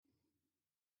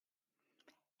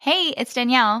Hey, it's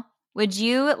Danielle. Would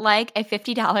you like a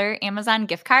 $50 Amazon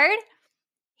gift card?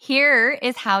 Here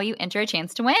is how you enter a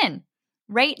chance to win.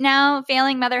 Right now,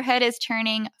 Failing Motherhood is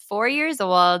turning 4 years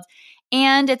old,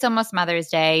 and it's almost Mother's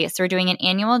Day. So we're doing an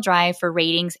annual drive for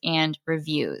ratings and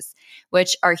reviews,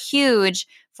 which are huge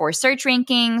for search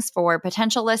rankings, for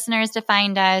potential listeners to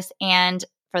find us, and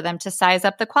for them to size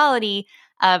up the quality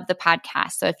of the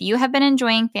podcast. So if you have been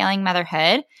enjoying Failing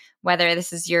Motherhood, whether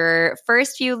this is your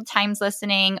first few times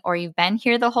listening or you've been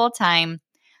here the whole time,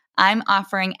 I'm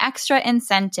offering extra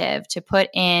incentive to put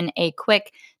in a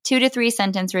quick 2 to 3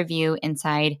 sentence review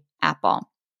inside Apple.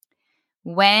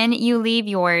 When you leave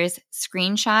yours,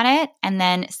 screenshot it and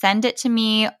then send it to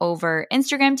me over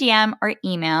Instagram DM or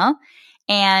email.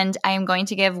 And I am going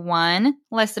to give one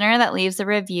listener that leaves a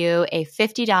review a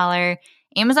 $50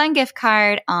 Amazon gift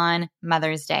card on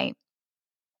Mother's Day.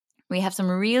 We have some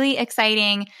really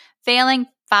exciting Failing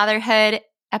Fatherhood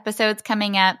episodes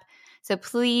coming up. So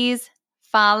please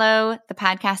follow the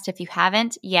podcast if you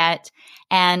haven't yet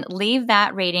and leave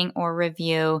that rating or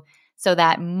review so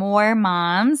that more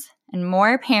moms and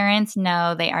more parents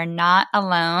know they are not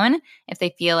alone if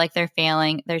they feel like they're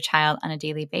failing their child on a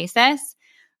daily basis.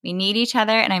 We need each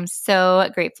other, and I'm so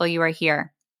grateful you are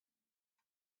here.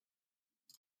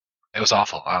 It was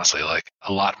awful, honestly, like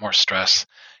a lot more stress.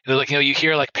 You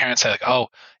hear like parents say like, oh,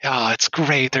 yeah, it's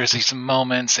great. There's these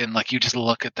moments and like, you just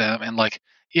look at them and like,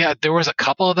 yeah, there was a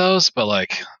couple of those, but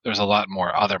like there's a lot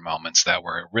more other moments that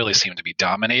really seemed to be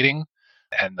dominating.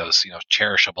 And those,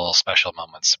 cherishable, special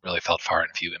moments really felt far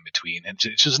and few in between. And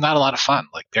it's just not a lot of fun.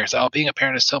 Like parents, oh, being a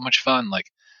parent is so much fun. Like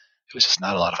it was just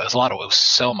not a lot of fun. It was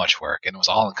so much work and it was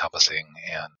all encompassing,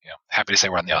 and, happy to say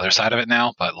we're on the other side of it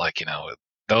now, but like,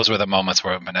 those were the moments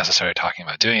where Vanessa started talking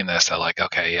about doing this, that like,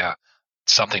 okay, yeah,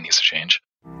 something needs to change.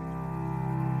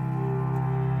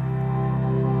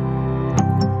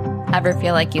 Ever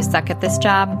feel like you suck at this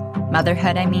job?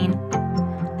 Motherhood, I mean.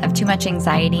 Have too much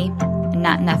anxiety and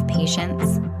not enough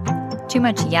patience? Too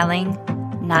much yelling,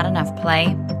 not enough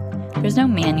play? There's no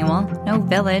manual, no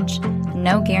village,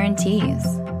 no guarantees.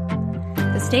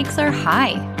 The stakes are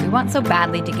high. We want so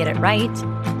badly to get it right.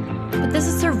 But this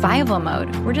is survival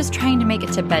mode. We're just trying to make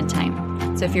it to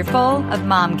bedtime. So if you're full of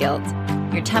mom guilt,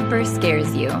 your temper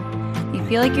scares you, you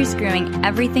feel like you're screwing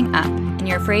everything up, and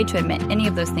you're afraid to admit any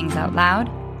of those things out loud,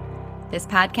 this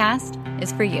podcast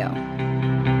is for you.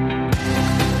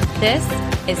 This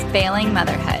is Failing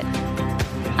Motherhood.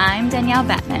 I'm Danielle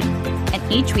Bettman,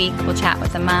 and each week we'll chat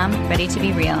with a mom ready to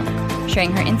be real,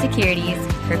 sharing her insecurities,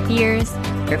 her fears,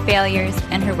 her failures,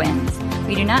 and her wins.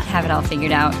 We do not have it all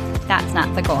figured out. That's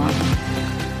not the goal.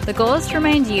 The goal is to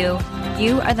remind you,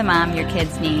 you are the mom your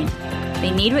kids need.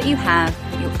 They need what you have,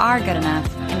 you are good enough,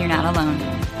 and you're not alone.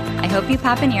 I hope you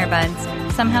pop in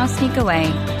earbuds, somehow sneak away,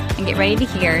 and get ready to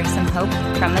hear some hope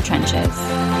from the trenches.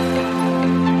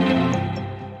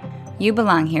 You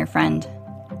belong here, friend.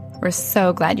 We're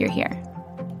so glad you're here.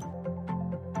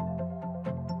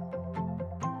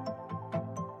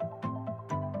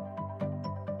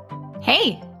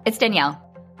 Hey, it's Danielle.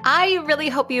 I really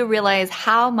hope you realize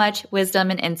how much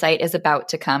wisdom and insight is about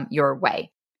to come your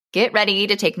way. Get ready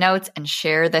to take notes and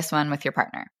share this one with your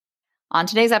partner. On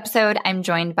today's episode, I'm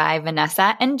joined by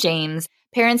Vanessa and James,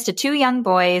 parents to 2 young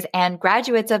boys and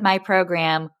graduates of my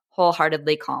program,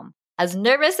 Wholeheartedly Calm. As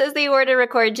nervous as they were to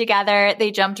record together,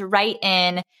 they jumped right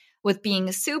in with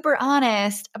being super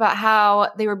honest about how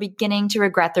they were beginning to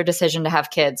regret their decision to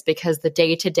have kids because the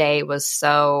day-to-day was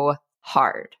so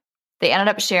hard. They ended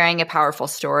up sharing a powerful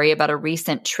story about a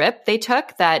recent trip they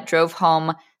took that drove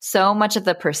home so much of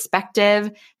the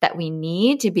perspective that we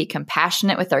need to be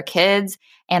compassionate with our kids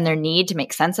and their need to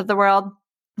make sense of the world.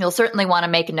 You'll certainly want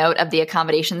to make note of the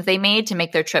accommodations they made to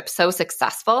make their trip so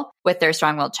successful with their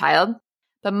strong-willed child.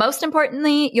 But most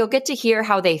importantly, you'll get to hear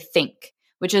how they think,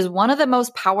 which is one of the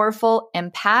most powerful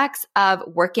impacts of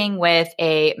working with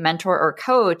a mentor or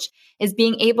coach, is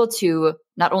being able to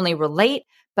not only relate,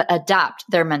 but adopt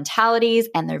their mentalities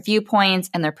and their viewpoints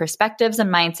and their perspectives and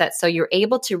mindsets so you're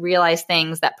able to realize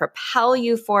things that propel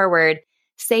you forward,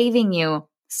 saving you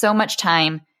so much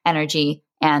time, energy,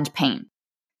 and pain.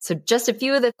 So just a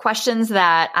few of the questions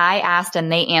that I asked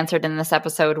and they answered in this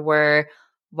episode were,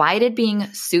 why did being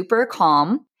super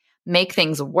calm make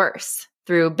things worse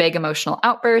through big emotional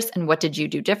outbursts, and what did you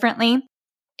do differently?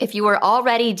 If you were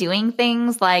already doing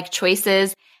things like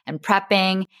choices and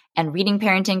prepping and reading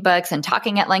parenting books and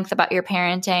talking at length about your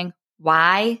parenting,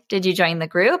 why did you join the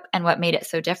group and what made it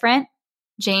so different?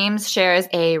 James shares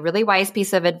a really wise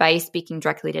piece of advice speaking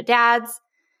directly to dads.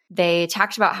 They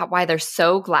talked about why they're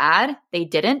so glad they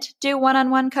didn't do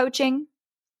one-on-one coaching.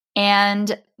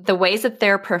 And the ways that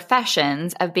their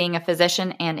professions of being a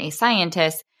physician and a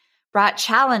scientist brought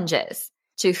challenges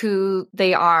to who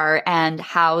they are and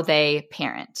how they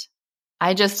parent.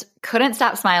 I just couldn't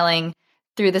stop smiling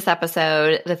through this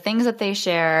episode. The things that they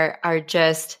share are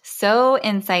just so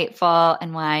insightful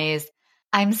and wise.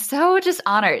 I'm so just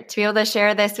honored to be able to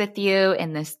share this with you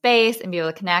in this space and be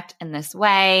able to connect in this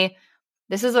way.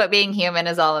 This is what being human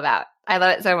is all about. I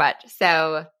love it so much.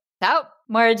 So without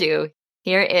more ado,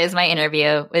 here is my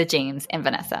interview with James and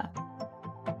Vanessa.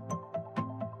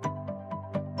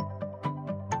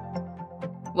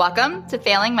 Welcome to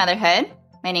Failing Motherhood.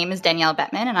 My name is Danielle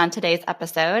Bettman, and on today's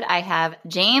episode, I have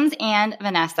James and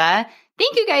Vanessa.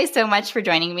 Thank you guys so much for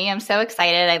joining me. I'm so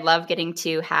excited. I love getting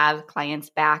to have clients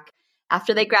back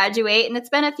after they graduate, and it's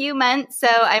been a few months, so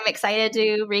I'm excited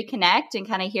to reconnect and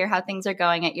kind of hear how things are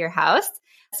going at your house.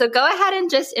 So go ahead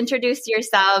and just introduce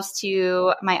yourselves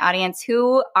to my audience.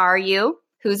 Who are you?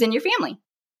 Who's in your family?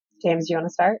 James, you want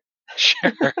to start?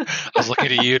 Sure. I was looking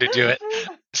to you to do it.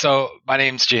 So my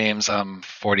name's James. I'm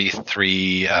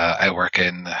 43. I work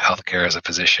in healthcare as a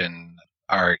physician.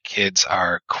 Our kids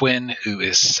are Quinn, who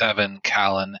is 7,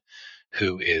 Callan,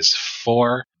 who is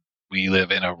 4. We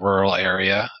live in a rural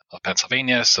area of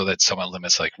Pennsylvania, so that somewhat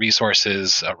limits like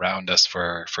resources around us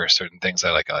for certain things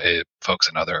that folks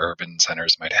in other urban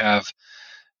centers might have.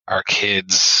 Our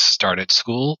kids started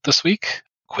school this week.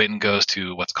 Quinn goes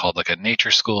to what's called like a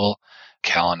nature school.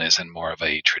 Callan is in more of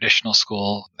a traditional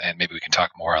school, and maybe we can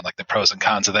talk more on like the pros and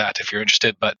cons of that if you're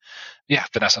interested. But yeah,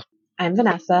 Vanessa. I'm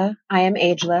Vanessa. I am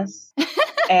ageless,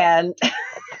 and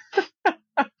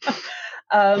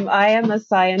I am a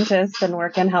scientist and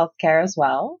work in healthcare as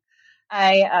well.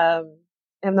 I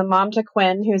am the mom to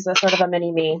Quinn, who's a sort of a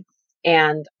mini me,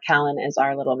 and Callan is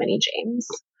our little mini James.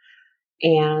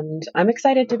 And I'm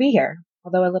excited to be here,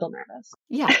 although a little nervous.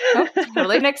 Yeah,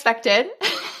 totally unexpected.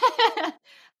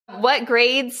 What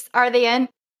grades are they in?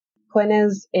 Quinn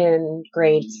is in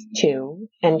grades 2,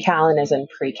 and Callan is in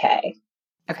pre-K.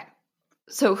 Okay.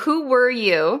 So who were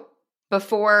you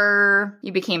before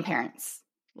you became parents?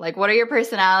 Like, what are your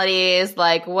personalities?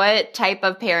 Like, what type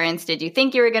of parents did you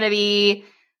think you were going to be?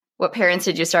 What parents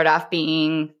did you start off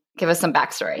being? Give us some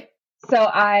backstory. So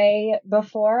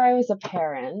before I was a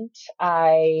parent,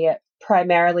 I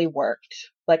primarily worked.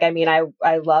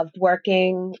 I loved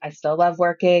working. I still love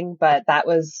working, but I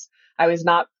was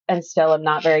not, and still am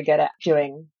not very good at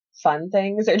doing fun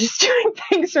things or just doing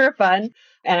things for fun.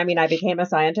 And I became a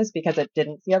scientist because it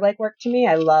didn't feel like work to me.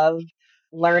 I love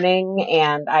learning,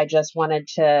 and I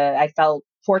felt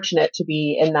fortunate to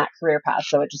be in that career path.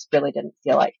 So it just really didn't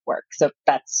feel like work. So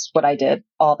that's what I did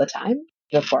all the time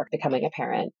before becoming a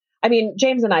parent.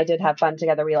 James and I did have fun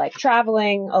together. We liked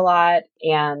traveling a lot,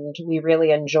 and we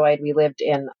lived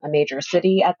in a major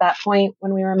city at that point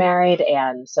when we were married.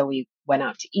 And so we went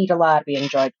out to eat a lot. We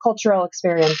enjoyed cultural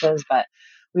experiences, but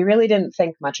we really didn't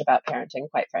think much about parenting,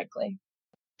 quite frankly.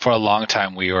 For a long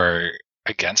time, we were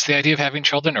against the idea of having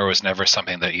children, or it was never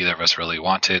something that either of us really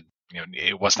wanted.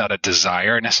 It was not a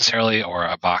desire necessarily or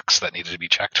a box that needed to be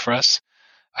checked for us.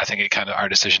 I think our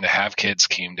decision to have kids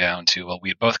came down to, well,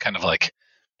 we both kind of like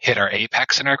hit our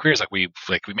apex in our careers. Like we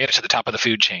made it to the top of the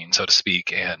food chain, so to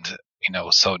speak. And,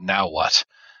 so now what?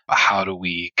 How do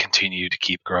we continue to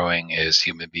keep growing as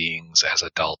human beings, as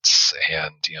adults,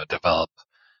 and, develop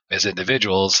as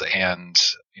individuals? And,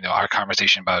 our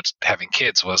conversation about having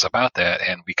kids was about that.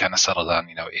 And we kind of settled on,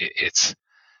 it's,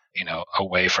 a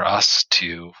way for us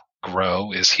to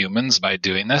grow as humans by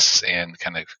doing this and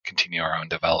kind of continue our own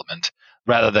development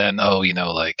rather than,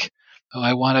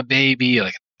 I want a baby.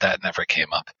 Like that never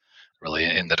came up really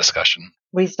in the discussion.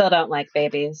 We still don't like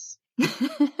babies.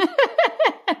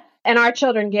 And our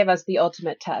children gave us the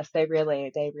ultimate test. They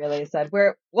really said,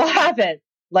 we'll have it.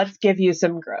 Let's give you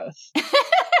some growth.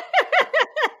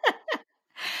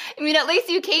 At least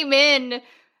you came in,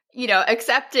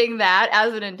 accepting that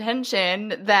as an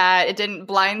intention, that it didn't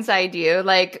blindside you.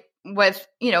 Like with,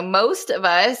 most of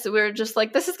us, we're just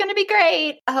like, this is going to be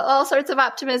great. All sorts of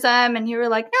optimism. And you were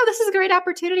like, no, this is a great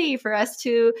opportunity for us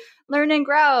to learn and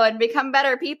grow and become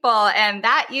better people. And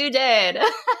that you did.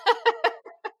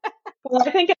 Well,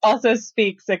 I think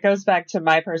it goes back to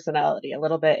my personality a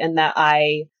little bit in that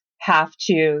I have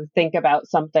to think about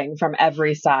something from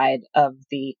every side of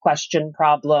the question,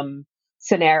 problem,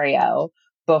 scenario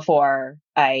before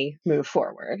I move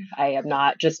forward. I am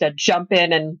not just a jump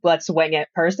in and let's wing it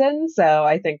person. So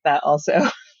I think that also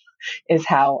is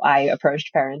how I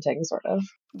approached parenting, sort of.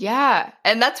 Yeah.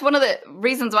 And that's one of the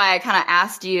reasons why I kind of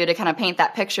asked you to kind of paint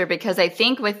that picture, because I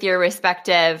think with your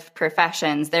respective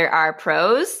professions, there are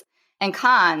pros and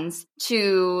cons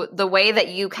to the way that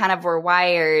you kind of were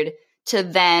wired to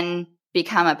then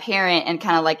become a parent and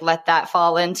kind of like let that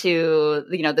fall into,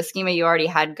 the schema you already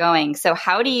had going. So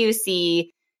how do you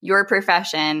see your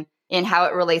profession and how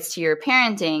it relates to your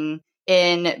parenting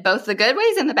in both the good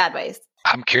ways and the bad ways?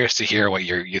 I'm curious to hear what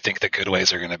you think the good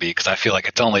ways are going to be, because I feel like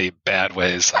it's only bad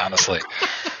ways, honestly.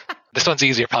 This one's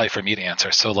easier probably for me to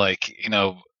answer. So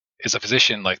as a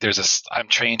physician, I'm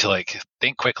trained to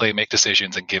think quickly, make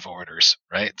decisions, and give orders,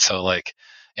 right? So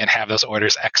and have those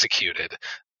orders executed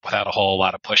without a whole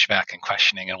lot of pushback and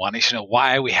questioning and wanting to know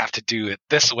why we have to do it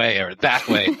this way or that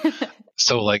way.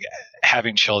 So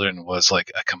having children was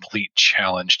a complete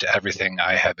challenge to everything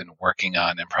I had been working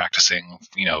on and practicing,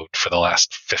 for the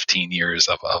last 15 years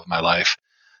of my life.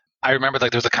 I remember there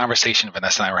was a conversation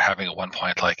Vanessa and I were having at one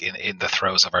point, in the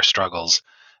throes of our struggles,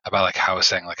 about how I was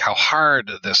saying how hard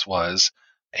this was.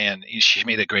 And she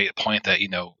made a great point that,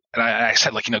 and I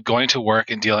said going to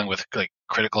work and dealing with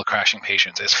critical crashing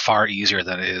patients is far easier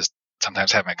than it is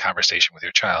sometimes having a conversation with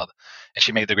your child. And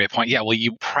she made the great point. Yeah, well,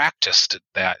 you practiced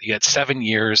that. You had 7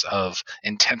 years of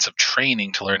intensive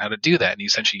training to learn how to do that. And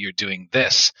essentially you're doing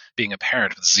this, being a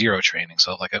parent with zero training.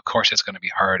 So of course it's going to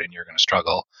be hard and you're going to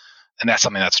struggle. And that's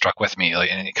something that struck with me,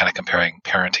 and kind of comparing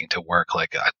parenting to work,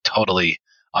 totally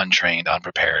untrained,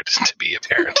 unprepared to be a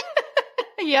parent.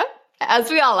 Yep,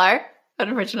 as we all are,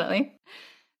 unfortunately.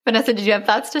 Vanessa, did you have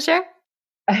thoughts to share?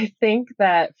 I think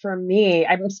that for me,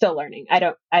 I'm still learning. I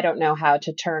don't know how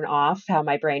to turn off how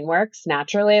my brain works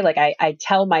naturally. I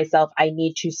tell myself I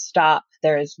need to stop.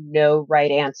 There is no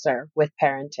right answer with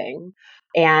parenting.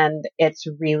 And it's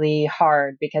really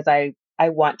hard because I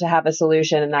want to have a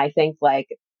solution. And I think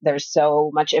there's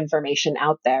so much information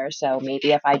out there. So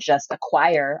maybe if I just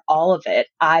acquire all of it,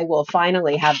 I will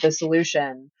finally have the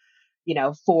solution,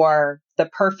 for the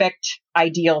perfect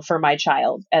ideal for my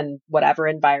child and whatever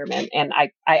environment. And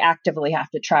I actively have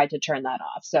to try to turn that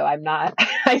off. So I'm not,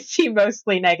 I see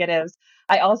mostly negatives.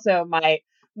 I also,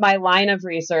 my line of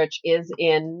research is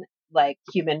in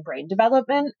human brain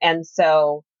development. And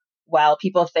so while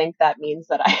people think that means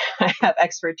that I have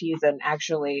expertise in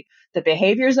actually the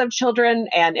behaviors of children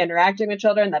and interacting with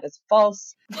children, that is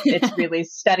false. It's really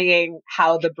studying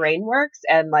how the brain works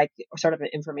and sort of an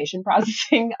information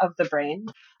processing of the brain.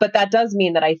 But that does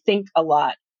mean that I think a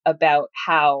lot about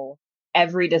how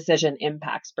every decision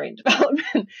impacts brain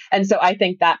development. And so I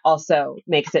think that also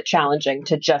makes it challenging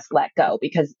to just let go,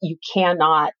 because you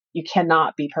cannot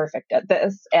be perfect at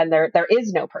this. And there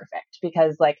is no perfect,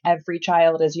 because every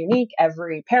child is unique,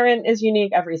 every parent is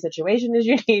unique, every situation is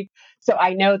unique. So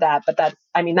I know that, but that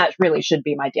really should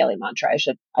be my daily mantra.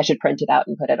 I should print it out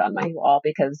and put it on my wall,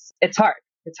 because it's hard.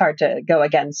 It's hard to go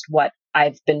against what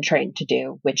I've been trained to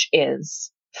do, which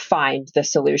is find the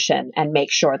solution and make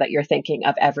sure that you're thinking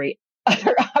of every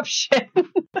other option.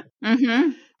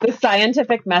 Mm-hmm. The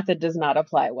scientific method does not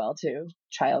apply well to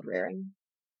child rearing.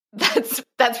 That's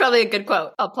probably a good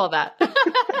quote. I'll pull that.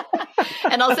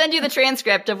 And I'll send you the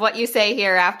transcript of what you say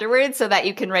here afterwards so that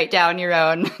you can write down your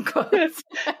own quotes.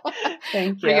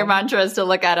 Thank you. For your mantras to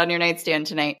look at on your nightstand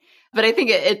tonight. But I think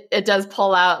it does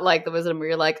pull out the wisdom where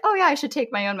you're oh yeah, I should take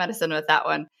my own medicine with that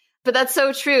one. But that's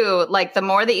so true. The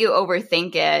more that you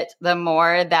overthink it, the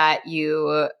more that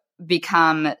you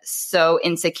become so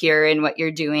insecure in what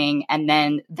you're doing. And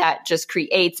then that just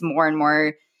creates more and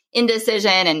more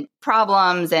indecision and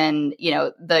problems. And,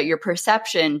 your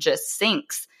perception just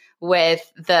sinks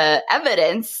with the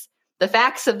evidence, the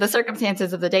facts of the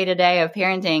circumstances of the day-to-day of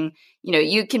parenting.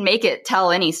 You can make it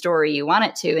tell any story you want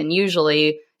it to. And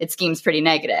usually it schemes pretty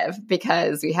negative,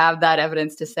 because we have that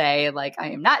evidence to say, I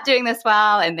am not doing this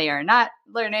well and they are not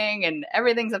learning and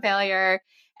everything's a failure.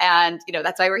 And,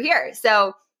 that's why we're here.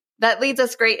 So that leads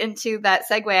us great into that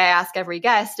segue I ask every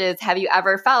guest is, have you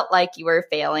ever felt like you were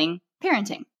failing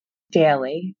parenting?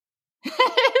 Daily.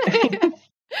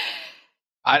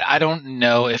 I don't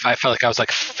know if I felt like I was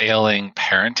failing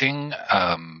parenting,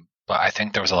 but I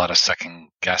think there was a lot of second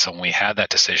guess when we had that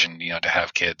decision, to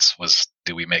have kids, was,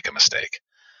 do we make a mistake?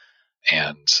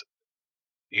 And,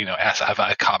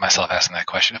 I caught myself asking that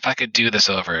question. If I could do this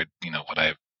over, would I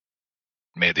have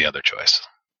made the other choice?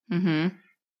 Mm-hmm.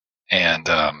 And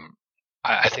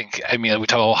I think, we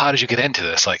talk, well, how did you get into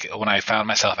this? When I found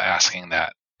myself asking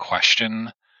that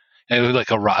question, it was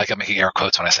a rock, I'm making air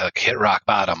quotes when I say hit rock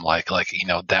bottom,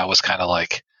 that was kind of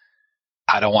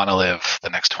I don't want to live the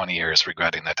next 20 years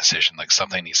regretting that decision.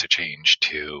 Something needs to change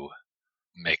to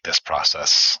make this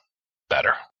process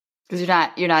better. Because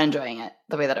you're not enjoying it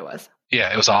the way that it was.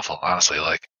 Yeah, it was awful, honestly.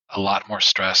 A lot more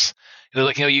stress.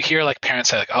 You hear parents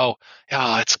say oh,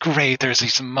 it's great. There's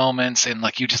these moments, and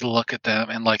you just look at them,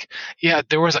 and yeah,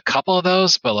 there was a couple of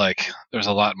those, but there's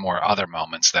a lot more other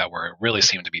moments that really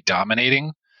seemed to be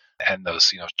dominating. And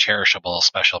those, cherishable,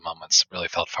 special moments really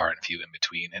felt far and few in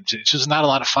between. And it's just not a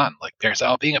lot of fun. Like parents,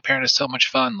 being a parent is so much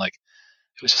fun. Like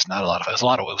it was just not a lot of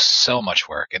fun. It was so much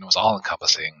work and it was all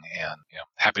encompassing. And,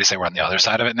 happy to say we're on the other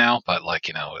side of it now. But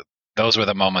those were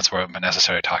the moments where Vanessa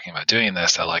started talking about doing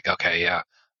this. That like, okay, yeah,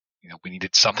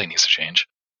 something needs to change.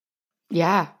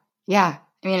 Yeah. Yeah.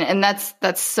 I mean, and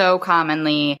that's so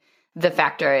commonly the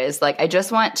factor is like, I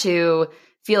just want to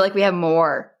feel like we have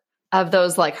more of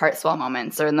those like heart swell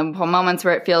moments, or in the moments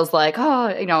where it feels like, oh,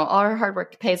 all our hard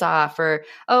work pays off, or,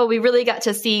 oh, we really got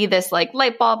to see this like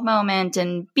light bulb moment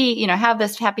and be, have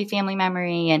this happy family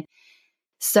memory. And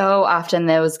so often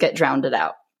those get drowned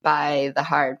out by the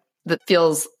hard that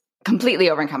feels completely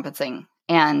overencompassing.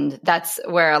 And that's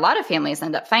where a lot of families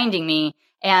end up finding me.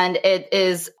 And it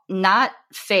is not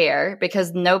fair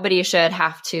because nobody should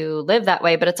have to live that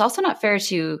way. But it's also not fair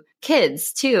to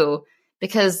kids too,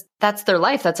 because that's their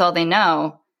life. That's all they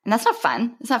know. And that's not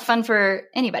fun. It's not fun for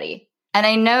anybody. And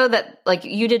I know that like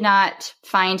you did not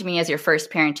find me as your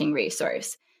first parenting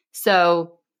resource.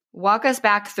 So walk us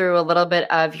back through a little bit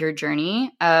of your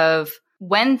journey of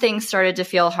when things started to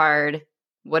feel hard.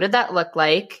 What did that look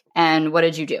like? And what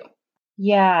did you do?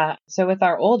 Yeah. So with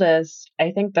our oldest,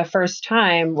 I think the first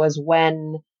time was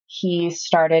when he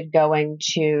started going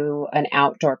to an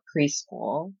outdoor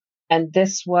preschool. And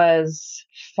this was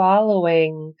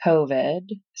following COVID.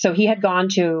 So he had gone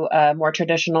to a more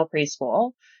traditional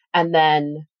preschool and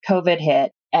then COVID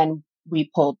hit and we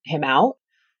pulled him out.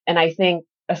 And I think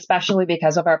especially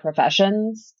because of our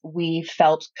professions, we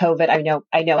felt COVID.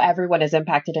 I know everyone is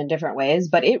impacted in different ways,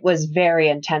 but it was very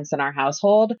intense in our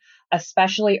household,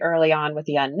 especially early on with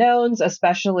the unknowns,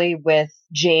 especially with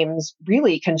James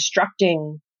really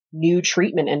constructing new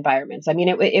treatment environments. I mean,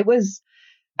 it was,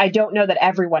 I don't know that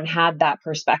everyone had that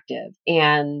perspective.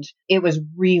 And it was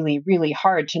really, really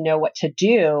hard to know what to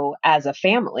do as a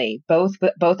family, both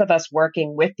of us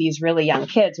working with these really young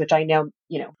kids, which I know,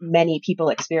 many people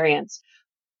experience.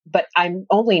 But I'm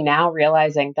only now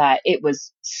realizing that it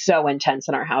was so intense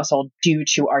in our household due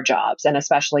to our jobs and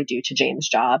especially due to James'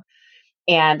 job.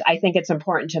 And I think it's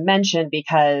important to mention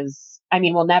because,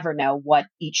 we'll never know what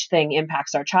each thing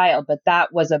impacts our child, but that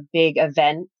was a big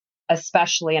event,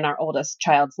 especially in our oldest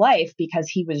child's life, because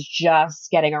he was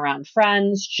just getting around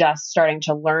friends, just starting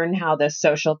to learn how this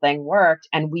social thing worked.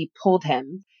 And we pulled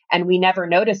him and we never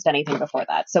noticed anything before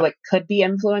that. So it could be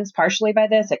influenced partially by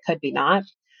this. It could be not.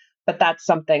 But that's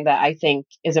something that I think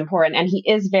is important. And he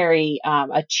is very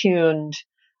attuned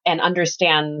and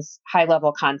understands high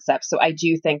level concepts. So I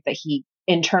do think that he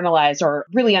internalized or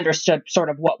really understood sort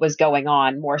of what was going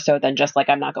on more so than just like,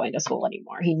 I'm not going to school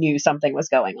anymore. He knew something was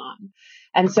going on.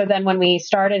 And so then when we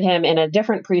started him in a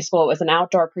different preschool, it was an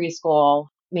outdoor preschool,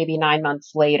 maybe 9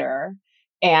 months later.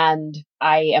 And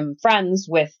I am friends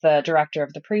with the director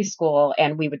of the preschool,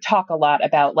 and we would talk a lot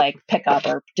about like pickup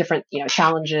or different,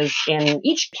 challenges in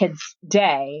each kid's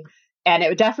day. And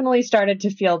it definitely started to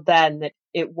feel then that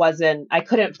I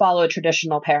couldn't follow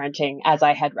traditional parenting as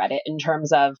I had read it in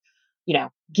terms of,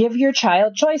 give your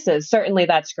child choices. Certainly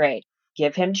that's great.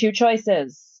 Give him 2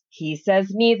 choices. He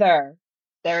says neither.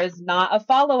 There is not a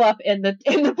follow-up in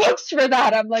the books for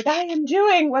that. I'm like, I am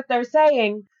doing what they're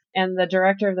saying. And the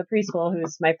director of the preschool,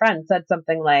 who's my friend, said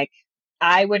something like,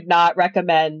 I would not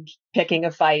recommend picking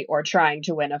a fight or trying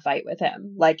to win a fight with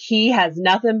him. Like he has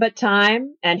nothing but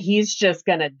time and he's just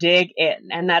going to dig in.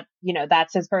 And that,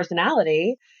 that's his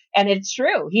personality. And it's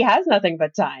true. He has nothing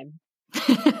but time.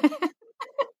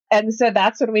 And so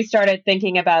that's when we started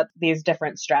thinking about these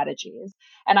different strategies.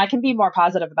 And I can be more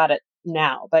positive about it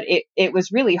now, but it was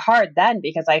really hard then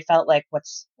because I felt like,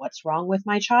 what's wrong with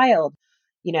my child?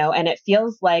 And it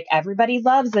feels like everybody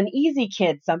loves an easy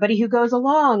kid, somebody who goes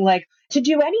along, like to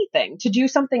do anything, to do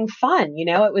something fun.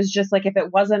 It was just like, if it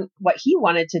wasn't what he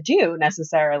wanted to do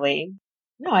necessarily,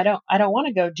 no, I don't want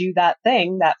to go do that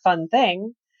thing, that fun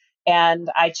thing. And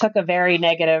I took a very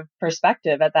negative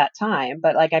perspective at that time.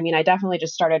 But I definitely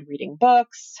just started reading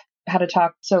books, How to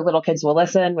Talk So Little Kids Will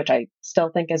Listen, which I still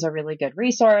think is a really good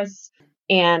resource.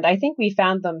 And I think we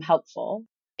found them helpful.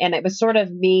 And it was sort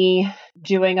of me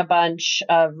doing a bunch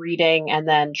of reading and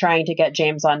then trying to get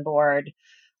James on board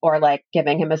or like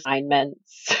giving him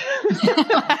assignments.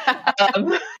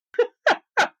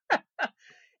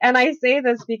 And I say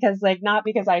this because not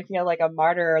because I feel like a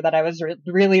martyr or that I was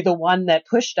really the one that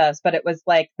pushed us, but it was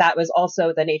like, that was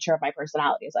also the nature of my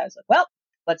personality. So I was like, well,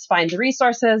 let's find the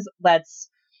resources.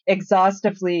 Let's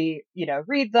exhaustively,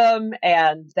 read them.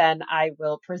 And then I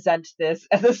will present this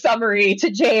as a summary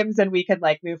to James and we can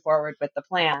move forward with the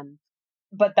plan.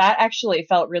 But that actually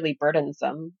felt really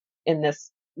burdensome in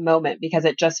this moment because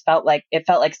it felt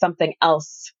like something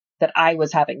else that I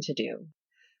was having to do.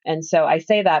 And so I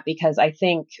say that because I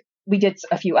think we did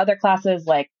a few other classes,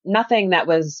 like nothing that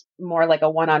was more like a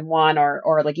one-on-one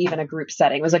or like even a group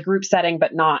setting. It was a group setting,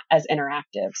 but not as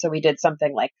interactive. So we did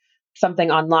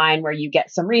something online where you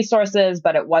get some resources,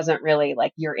 but it wasn't really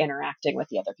like you're interacting with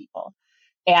the other people.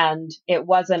 And it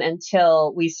wasn't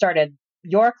until we started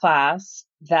your class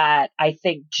that I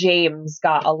think James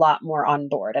got a lot more on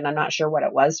board. And I'm not sure what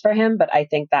it was for him, but I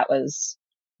think that was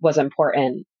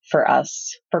important for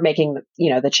us for making,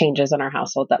 the changes in our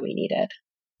household that we needed.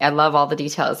 I love all the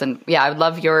details. And yeah, I would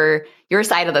love your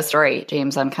side of the story,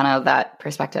 James, on kind of that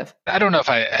perspective. I don't know if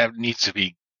I need to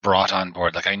be brought on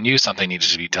board. Like I knew something needed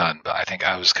to be done, but I think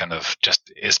I was kind of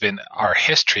it's been our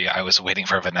history. I was waiting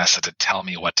for Vanessa to tell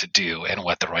me what to do and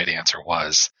what the right answer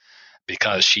was,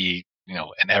 because she,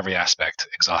 in every aspect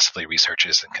exhaustively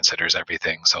researches and considers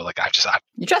everything. So like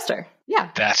you trust her.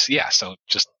 Yeah. So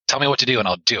just tell me what to do and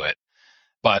I'll do it.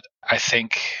 But I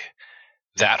think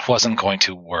that wasn't going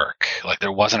to work. Like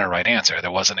there wasn't a right answer. There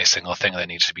wasn't a single thing that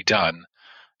needed to be done,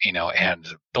 and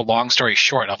the long story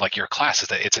short of like your class is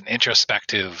that it's an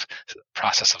introspective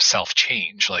process of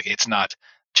self-change. Like it's not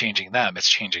changing them, it's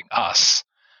changing us.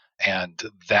 And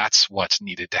that's what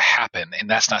needed to happen. And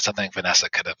that's not something Vanessa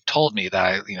could have told me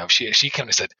that she came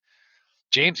and said,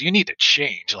 James, you need to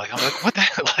change. Like, I'm like, what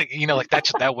the, like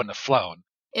that wouldn't have flown.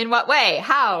 In what way?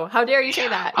 How dare you say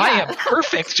that? Yeah. I am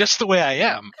perfect just the way I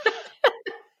am.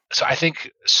 So I think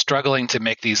struggling to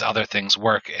make these other things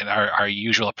work and our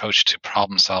usual approach to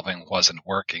problem solving wasn't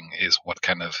working is what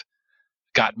kind of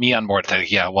got me on board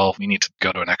that, we need to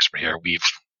go to an expert here. We've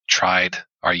tried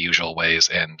our usual ways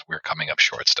and we're coming up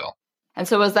short still. And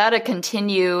so was that a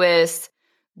continuous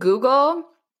Google?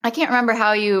 I can't remember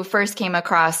how you first came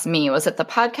across me. Was it the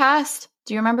podcast?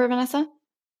 Do you remember, Vanessa?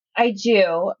 I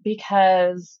do,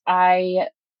 because I,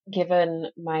 given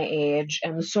my age,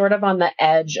 am sort of on the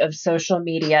edge of social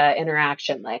media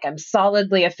interaction. Like I'm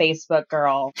solidly a Facebook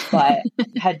girl, but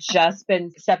had just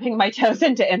been stepping my toes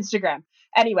into Instagram.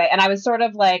 Anyway, and I was sort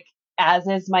of like, as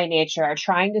is my nature,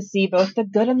 trying to see both the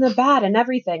good and the bad and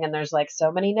everything. And there's like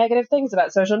so many negative things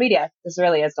about social media. This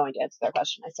really is going to answer their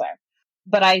question, I swear.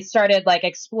 But I started like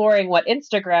exploring what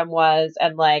Instagram was,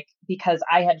 and like, because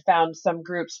I had found some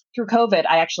groups through COVID,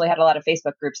 I actually had a lot of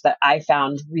Facebook groups that I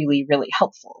found really, really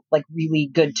helpful, like really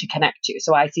good to connect to.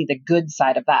 So I see the good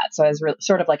side of that. So I was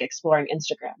sort of like exploring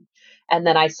Instagram. And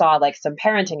then I saw like some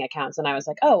parenting accounts and I was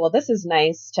like, oh, well, this is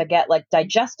nice to get like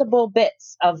digestible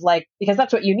bits of like, because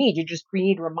that's what you need. You just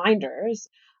need reminders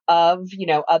of,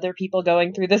 other people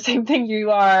going through the same thing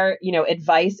you are,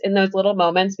 advice in those little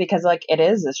moments, because like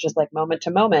it's just like moment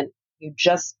to moment. You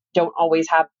just don't always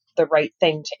have the right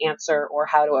thing to answer or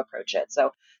how to approach it.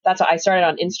 So that's why I started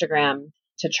on Instagram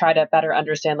to try to better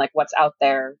understand like what's out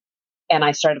there. And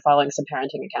I started following some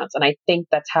parenting accounts. And I think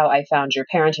that's how I found your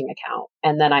parenting account.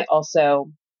 And then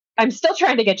I'm still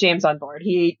trying to get James on board.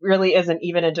 He really isn't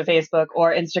even into Facebook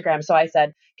or Instagram. So I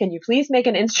said, can you please make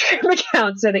an Instagram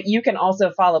account so that you can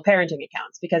also follow parenting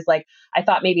accounts? Because like, I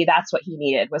thought maybe that's what he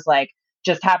needed, was like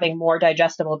just having more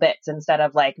digestible bits instead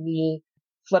of like me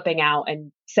flipping out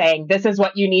and saying, this is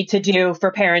what you need to do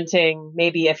for parenting.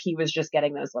 Maybe if he was just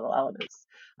getting those little elements.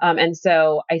 And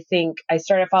so I think I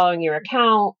started following your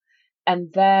account,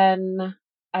 and then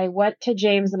I went to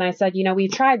James and I said,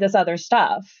 we've tried this other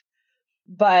stuff,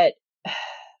 but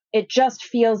it just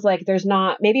feels like there's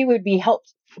not, maybe it would be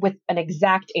helped with an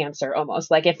exact answer almost.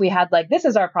 Like if we had like, this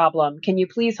is our problem, can you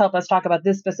please help us talk about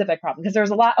this specific problem? Because there's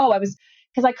a lot,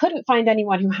 because I couldn't find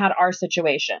anyone who had our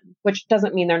situation, which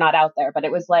doesn't mean they're not out there, but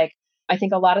it was like, I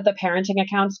think a lot of the parenting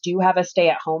accounts do have a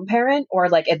stay-at-home parent, or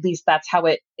like at least that's how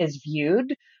it is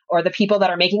viewed, or the people that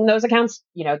are making those accounts,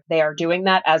 they are doing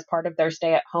that as part of their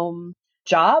stay-at-home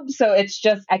job. So it's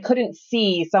just, I couldn't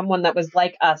see someone that was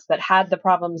like us that had the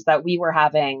problems that we were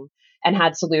having and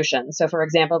had solutions. So for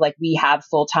example, like we have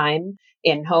full-time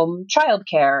in-home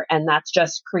childcare, and that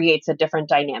just creates a different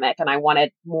dynamic. And I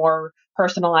wanted more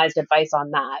personalized advice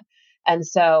on that. And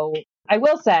so I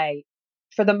will say,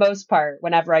 for the most part,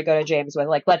 whenever I go to James with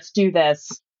like, let's do this,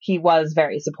 he was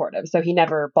very supportive. So he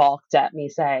never balked at me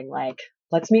saying like,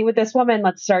 let's meet with this woman,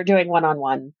 let's start doing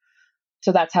one-on-one.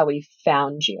 So that's how we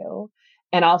found you.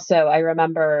 And also, I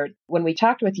remember when we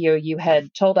talked with you, you had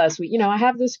told us, I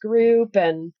have this group,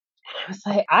 and I was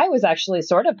like, I was actually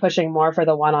sort of pushing more for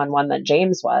the one-on-one than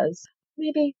James was.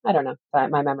 Maybe, I don't know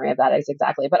if my memory of that is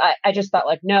exactly, but I just thought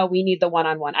like, no, we need the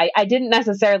one-on-one. I didn't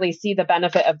necessarily see the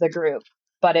benefit of the group,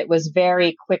 but it was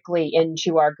very quickly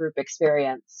into our group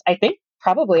experience. I think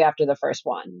probably after the first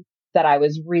one that I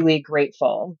was really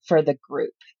grateful for the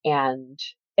group and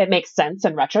it makes sense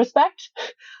in retrospect.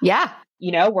 Yeah.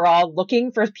 We're all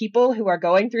looking for people who are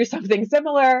going through something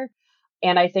similar.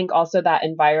 And I think also that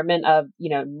environment of,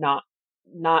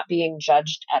 not being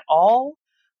judged at all,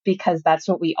 because that's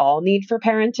what we all need for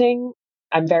parenting.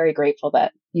 I'm very grateful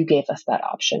that you gave us that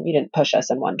option. You didn't push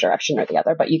us in one direction or the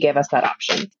other, but you gave us that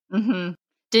option. Mm-hmm.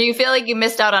 Do you feel like you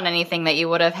missed out on anything that you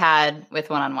would have had with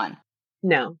one-on-one?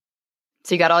 No.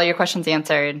 So you got all your questions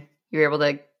answered. You were able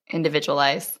to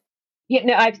individualize. Yeah,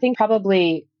 no, I think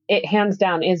probably it hands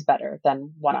down is better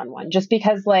than one-on-one, just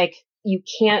because you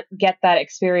can't get that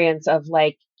experience of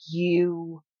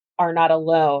you are not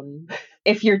alone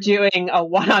if you're doing a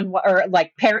one-on-one or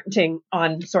parenting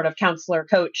on sort of counselor,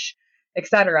 coach,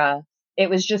 etc. It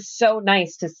was just so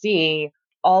nice to see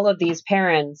all of these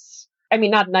parents. I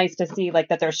mean, not nice to see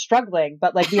that they're struggling,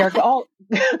 but we are all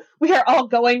we are all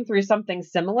going through something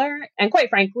similar. And quite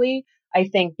frankly, I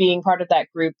think being part of that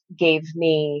group gave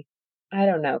me, I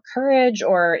don't know, courage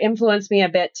or influenced me a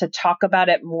bit to talk about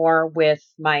it more with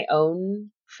my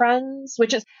own friends,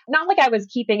 which is not I was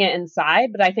keeping it inside,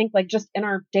 but I think just in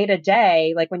our day to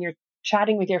day, when you're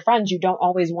chatting with your friends, you don't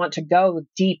always want to go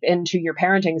deep into your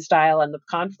parenting style and the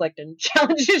conflict and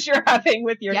challenges you're having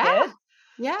with your kids.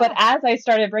 Yeah. But as I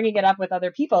started bringing it up with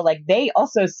other people, they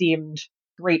also seemed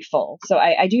grateful. So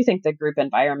I do think the group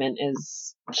environment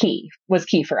was key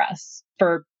for us,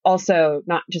 for also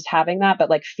not just having that,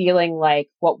 but feeling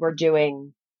what we're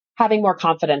doing, having more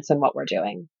confidence in what we're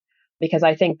doing. Because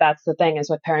I think that's the thing is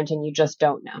with parenting, you just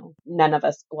don't know. None of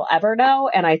us will ever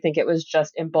know. And I think it was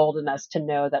just emboldened us to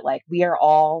know that we are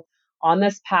all on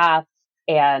this path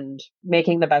and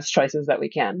making the best choices that we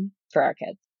can for our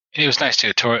kids. It was nice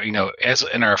too, as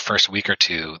in our first week or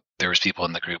two, there was people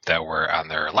in the group that were on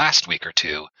their last week or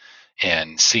two,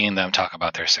 and seeing them talk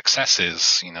about their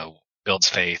successes, builds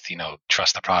faith,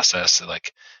 trust the process,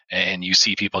 and you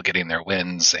see people getting their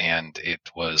wins, and it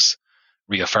was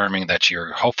reaffirming that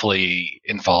you're hopefully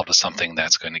involved with something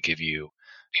that's going to give you,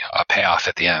 a payoff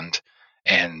at the end.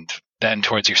 And then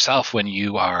towards yourself, when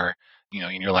you are,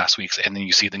 in your last weeks, and then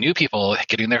you see the new people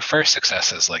getting their first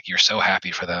successes, you're so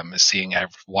happy for them,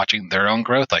 watching their own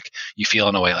growth, you feel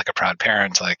in a way like a proud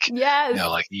parent,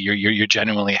 yes. You're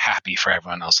genuinely happy for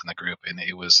everyone else in the group, and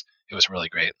it was really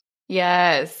great.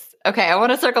 Yes. Okay, I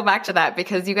want to circle back to that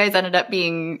because you guys ended up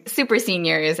being super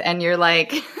seniors, and you're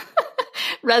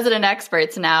resident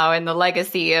experts now in the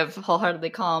legacy of Wholeheartedly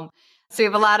Calm. So we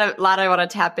have a lot I want to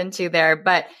tap into there,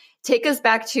 but take us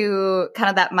back to kind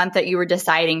of that month that you were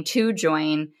deciding to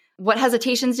join. What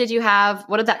hesitations did you have?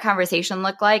 What did that conversation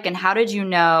look like? And how did you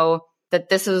know that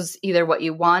this was either what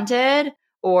you wanted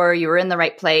or you were in the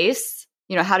right place?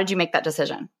 How did you make that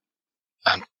decision?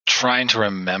 I'm trying to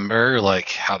remember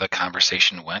how the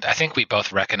conversation went. I think we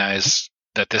both recognized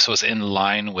that this was in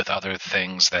line with other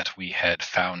things that we had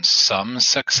found some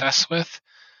success with.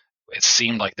 It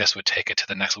seemed like this would take it to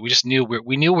the next. We just knew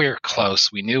we were close.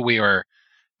 We knew we were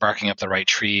barking up the right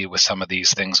tree with some of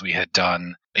these things we had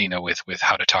done, with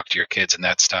how to talk to your kids in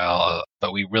that style.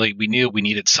 But we knew we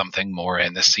needed something more,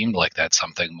 and this seemed like that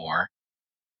something more.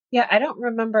 Yeah, I don't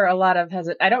remember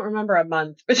I don't remember a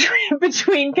month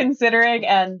between considering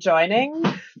and joining.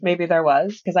 Maybe there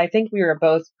was, because I think we were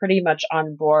both pretty much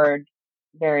on board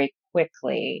very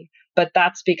quickly. But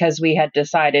that's because we had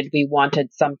decided we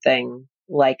wanted something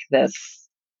like this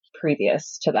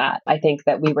previous to that. I think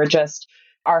that we were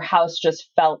our house just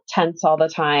felt tense all the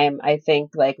time. I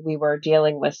think we were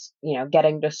dealing with,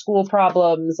 getting to school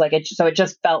problems. So it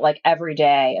just felt like every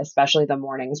day, especially the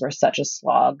mornings, were such a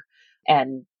slog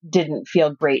and didn't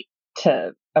feel great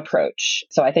to approach.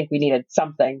 So I think we needed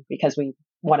something because we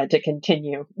wanted to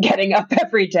continue getting up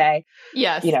every day.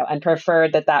 Yes. And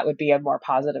preferred that would be a more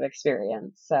positive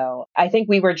experience. So I think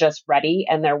we were just ready,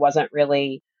 and there wasn't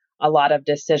really a lot of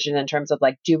decision in terms of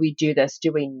do we do this?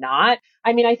 Do we not?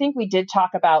 I mean, I think we did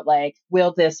talk about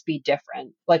will this be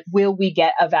different? Will we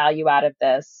get a value out of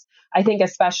this? I think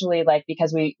especially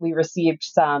because we received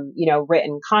some,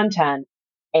 written content,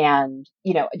 and,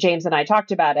 James and I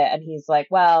talked about it, and he's like,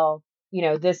 well,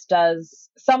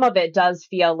 some of it does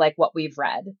feel like what we've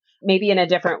read, maybe in a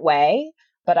different way.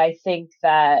 But I think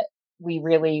that we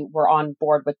really were on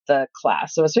board with the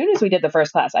class. So as soon as we did the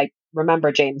first class, I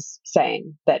remember James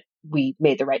saying that we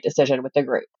made the right decision with the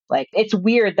group. It's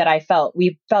weird that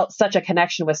we felt such a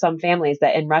connection with some families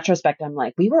that in retrospect, I'm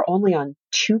we were only on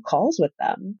 2 calls with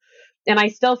them. And I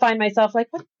still find myself I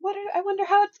wonder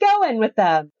how it's going with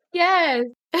them. Yes.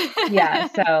 Yeah.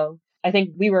 So I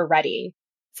think we were ready.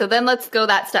 So then let's go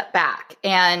that step back.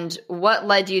 And what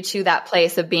led you to that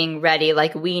place of being ready?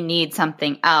 We need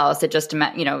something else. It just,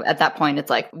 at that point,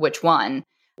 it's which one?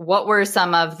 What were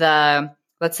some of the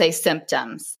let's say,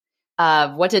 symptoms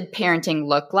of what did parenting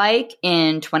look like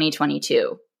in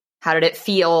 2022? How did it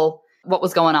feel? What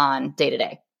was going on day to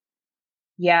day?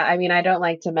 Yeah, I mean, I don't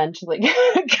like to mentally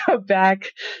go back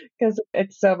because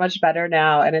it's so much better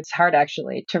now and it's hard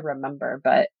actually to remember.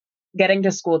 But getting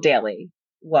to school daily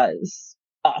was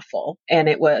awful. And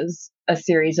it was a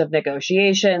series of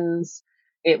negotiations.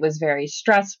 It was very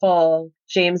stressful.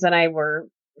 James and I were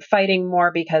fighting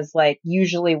more because, like,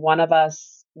 usually one of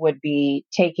us would be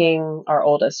taking our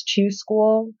oldest to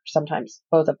school. Sometimes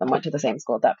both of them went to the same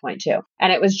school at that point too.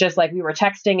 And it was just like we were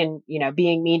texting and,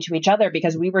 being mean to each other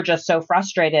because we were just so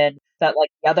frustrated that, like,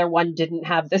 the other one didn't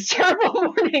have this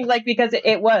terrible morning, like, because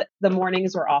the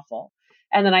mornings were awful.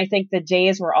 And then I think the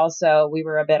days were also, we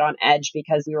were a bit on edge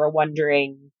because we were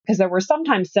wondering, because there were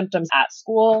sometimes symptoms at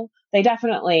school. They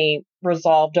definitely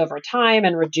resolved over time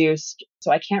and reduced.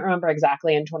 So I can't remember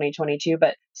exactly in 2022,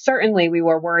 but certainly we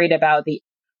were worried about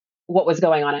what was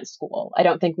going on at school. I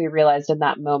don't think we realized in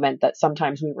that moment that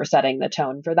sometimes we were setting the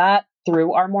tone for that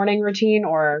through our morning routine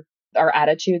or our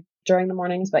attitude during the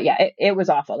mornings. But yeah, it was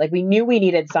awful. Like, we knew we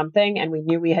needed something and we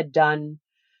knew we had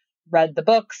read the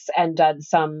books and done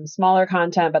some smaller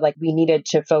content, but, like, we needed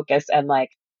to focus and,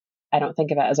 like, I don't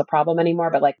think of it as a problem anymore,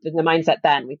 but, like, in the mindset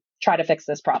then, we try to fix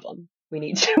this problem. We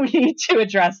need to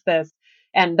address this.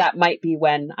 And that might be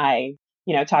when I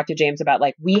talk to James about,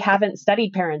 like, we haven't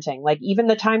studied parenting. Like, even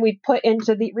the time we put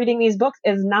into reading these books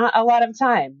is not a lot of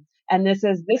time. And this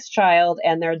is this child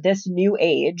and they're this new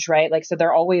age, right? Like, so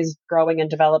they're always growing and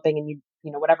developing,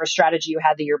 and whatever strategy you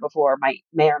had the year before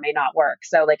may or may not work.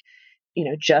 So, like,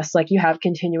 just like you have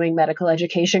continuing medical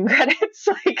education credits,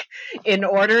 like, in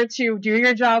order to do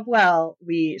your job well,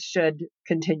 we should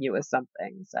continue with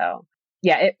something. So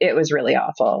yeah, it was really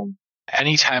awful.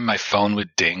 Anytime my phone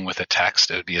would ding with a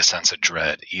text, it would be a sense of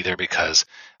dread, either because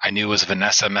I knew it was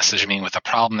Vanessa messaging me with a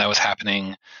problem that was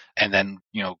happening. And then,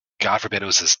 God forbid it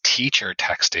was his teacher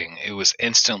texting. It was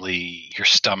instantly your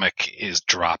stomach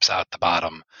drops out the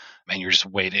bottom and you're just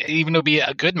waiting. Even it'll be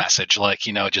a good message, like,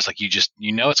 just like it's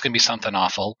going to be something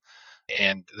awful.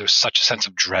 And there's such a sense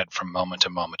of dread from moment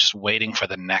to moment, just waiting for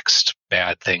the next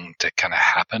bad thing to kind of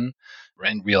happen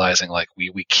and realizing, like,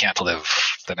 we can't live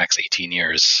the next 18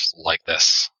 years like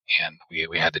this. And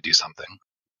we had to do something.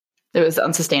 It was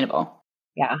unsustainable.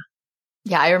 Yeah.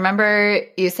 Yeah. I remember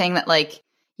you saying that, like,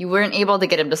 you weren't able to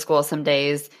get him to school some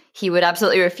days. He would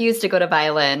absolutely refuse to go to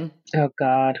violin. Oh,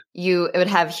 God. You would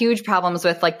have huge problems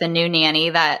with, like, the new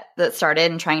nanny that started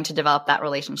and trying to develop that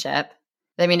relationship.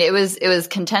 I mean, it was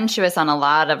contentious on a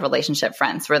lot of relationship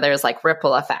fronts where there's, like,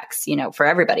 ripple effects, for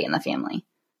everybody in the family.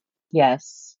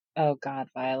 Yes. Oh, God,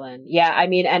 violin. Yeah. I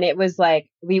mean, and it was like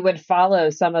we would follow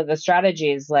some of the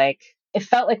strategies. Like, it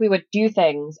felt like we would do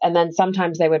things and then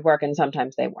sometimes they would work and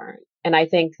sometimes they weren't. And I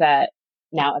think that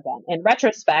now, again, in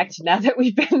retrospect, now that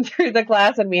we've been through the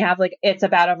class and we have, like, it's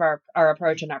about our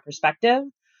approach and our perspective.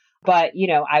 But,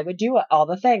 I would do all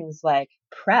the things like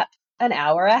prep an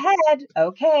hour ahead.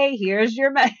 Okay, here's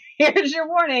your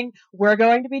warning. We're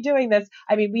going to be doing this.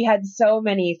 I mean, we had so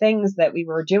many things that we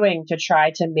were doing to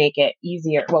try to make it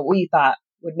easier. What we thought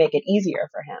would make it easier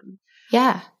for him.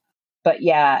 Yeah. But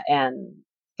yeah, and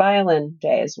violin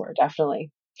days were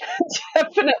definitely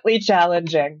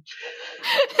challenging.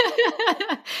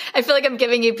 I feel like I'm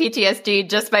giving you PTSD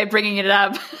just by bringing it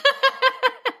up.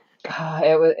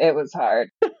 It was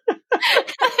hard.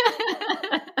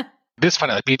 This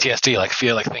funny, like PTSD, like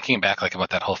feel like thinking back, like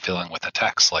about that whole feeling with the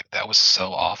text, like that was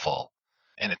so awful.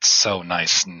 And it's so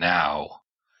nice now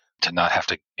to not have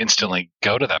to instantly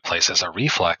go to that place as a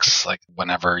reflex. Like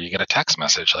whenever you get a text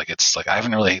message, like it's like, I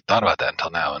haven't really thought about that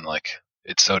until now. And like,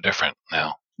 it's so different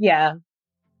now. Yeah.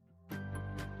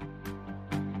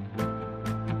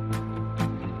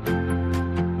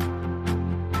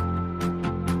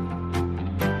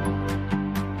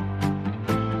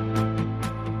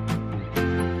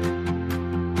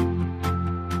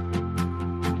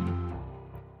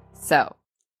 So,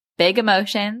 big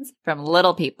emotions from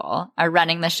little people are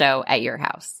running the show at your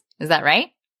house. Is that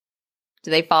right?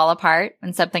 Do they fall apart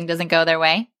when something doesn't go their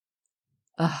way?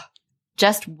 Ugh,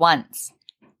 just once.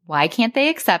 Why can't they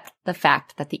accept the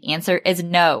fact that the answer is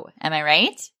no? Am I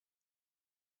right?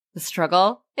 The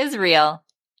struggle is real.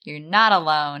 You're not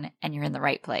alone, and you're in the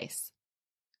right place.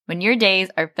 When your days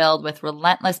are filled with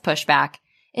relentless pushback,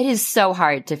 it is so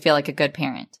hard to feel like a good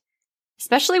parent.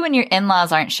 Especially when your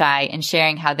in-laws aren't shy in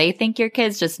sharing how they think your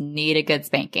kids just need a good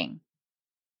spanking.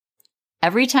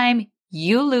 Every time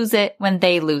you lose it when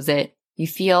they lose it, you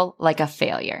feel like a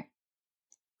failure.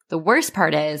 The worst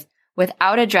part is,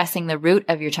 without addressing the root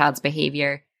of your child's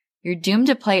behavior, you're doomed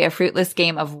to play a fruitless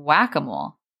game of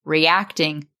whack-a-mole,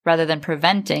 reacting rather than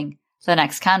preventing the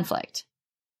next conflict.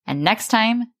 And next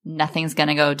time, nothing's going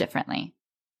to go differently.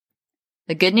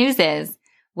 The good news is,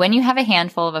 when you have a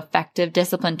handful of effective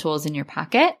discipline tools in your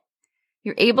pocket,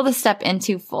 you're able to step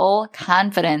into full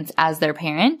confidence as their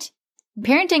parent.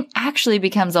 Parenting actually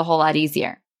becomes a whole lot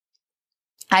easier.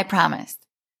 I promise,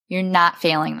 you're not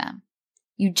failing them.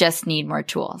 You just need more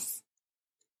tools.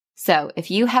 So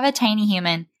if you have a tiny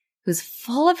human who's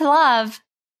full of love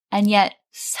and yet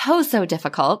so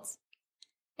difficult,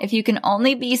 if you can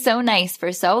only be so nice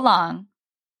for so long,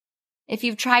 if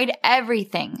you've tried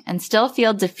everything and still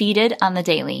feel defeated on the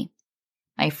daily,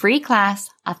 my free class,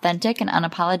 Authentic and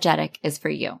Unapologetic, is for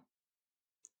you.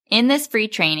 In this free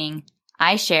training,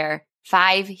 I share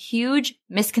 5 huge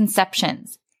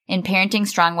misconceptions in parenting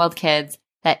strong-willed kids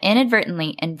that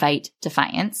inadvertently invite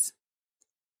defiance,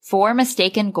 4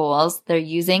 mistaken goals they're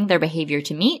using their behavior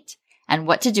to meet and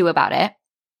what to do about it,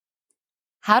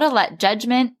 how to let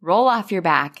judgment roll off your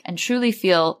back and truly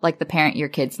feel like the parent your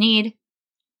kids need,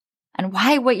 and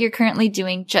why what you're currently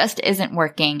doing just isn't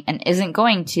working and isn't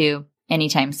going to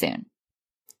anytime soon.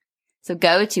 So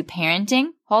go to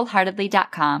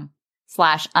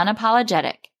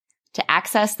parentingwholeheartedly.com/unapologetic to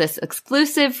access this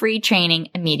exclusive free training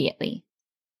immediately.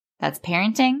 That's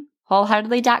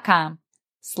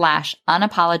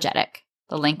parentingwholeheartedly.com/unapologetic.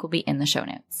 The link will be in the show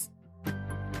notes.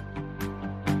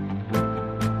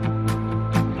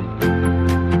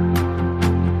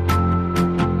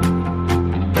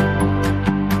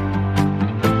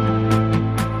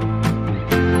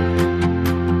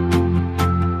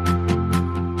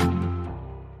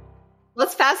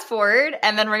 Let's fast forward,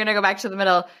 and then we're going to go back to the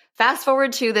middle. Fast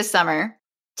forward to this summer.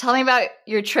 Tell me about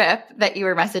your trip that you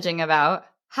were messaging about,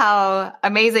 how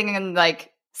amazing and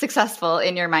successful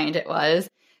in your mind it was.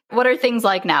 What are things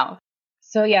like now?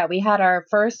 So yeah, we had our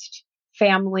first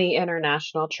family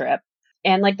international trip.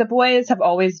 And the boys have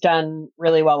always done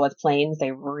really well with planes.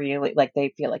 They really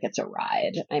they feel like it's a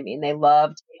ride. I mean, they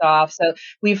love takeoff. So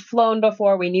we've flown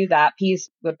before. We knew that piece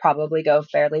would probably go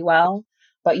fairly well.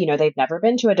 But, they've never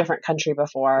been to a different country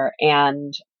before.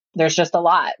 And there's just a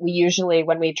lot. We usually,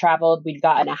 when we traveled, we'd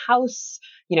gotten a house,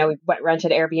 we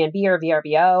rented Airbnb or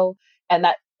VRBO. And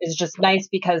that is just nice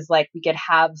because we could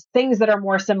have things that are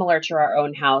more similar to our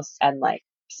own house and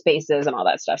spaces and all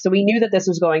that stuff. So we knew that this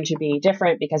was going to be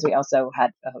different because we also had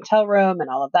a hotel room and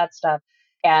all of that stuff.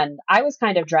 And I was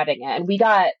kind of dreading it. And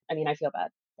I feel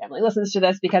bad family listens to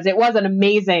this because it was an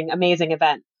amazing, amazing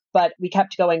event. But we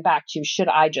kept going back to, should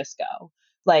I just go?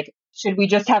 Should we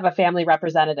just have a family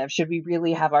representative? Should we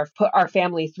really have put our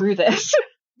family through this?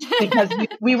 Because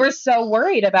we were so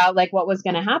worried about what was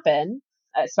going to happen,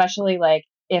 especially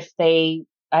if they,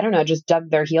 I don't know, just dug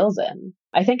their heels in.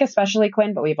 I think especially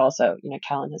Quinn, but we've also,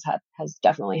 Kellen has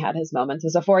definitely had his moments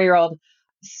as a 4-year-old.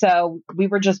 So we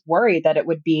were just worried that it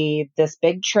would be this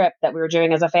big trip that we were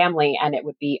doing as a family and it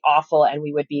would be awful and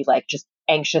we would be just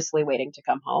anxiously waiting to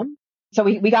come home. So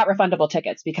we got refundable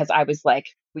tickets because I was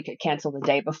we could cancel the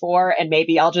day before and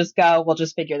maybe I'll just go. We'll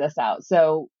just figure this out.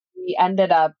 So we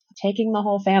ended up taking the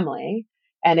whole family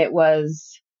and it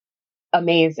was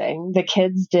amazing. The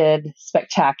kids did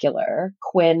spectacular.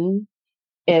 Quinn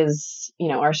is,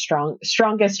 our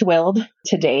strongest willed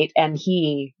to date. And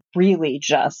he really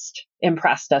just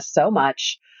impressed us so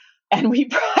much. And we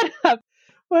brought up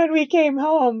when we came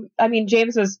home,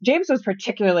 James was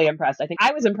particularly impressed. I think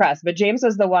I was impressed, but James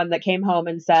was the one that came home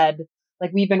and said,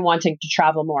 we've been wanting to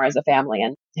travel more as a family,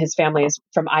 and his family is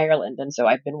from Ireland. And so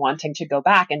I've been wanting to go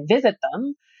back and visit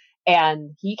them.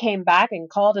 And he came back and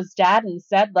called his dad and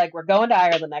said, we're going to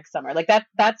Ireland next summer.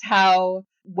 That's how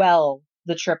well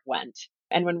the trip went.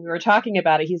 And when we were talking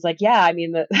about it, he's like, yeah,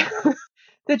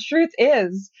 the truth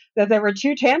is that there were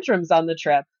 2 tantrums on the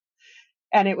trip.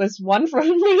 And it was one from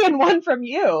me and one from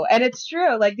you. And it's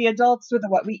true. The adults with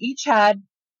we each had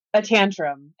a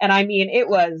tantrum. And it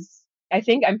was,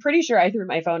 I'm pretty sure I threw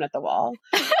my phone at the wall.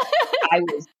 I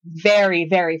was very,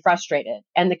 very frustrated.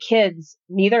 And the kids,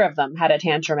 neither of them had a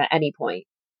tantrum at any point.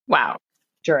 Wow.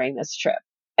 During this trip.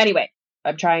 Anyway,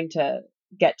 I'm trying to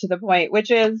get to the point, which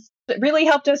is it really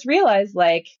helped us realize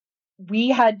we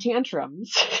had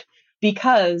tantrums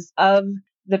because of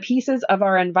the pieces of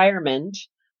our environment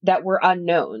that were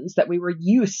unknowns, that we were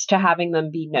used to having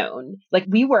them be known.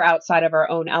 We were outside of our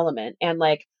own element and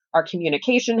our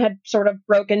communication had sort of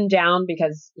broken down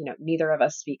because, neither of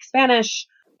us speak Spanish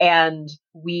and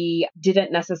we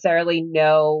didn't necessarily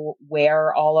know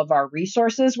where all of our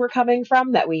resources were coming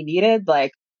from that we needed,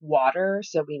 water.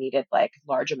 So we needed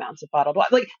large amounts of bottled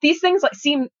water. These things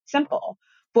seem simple,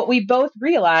 but we both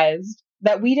realized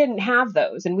that we didn't have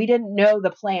those and we didn't know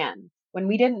the plan. When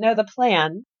we didn't know the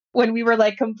plan, when we were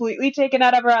like completely taken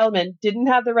out of our element, didn't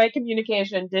have the right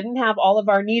communication, didn't have all of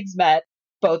our needs met,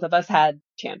 both of us had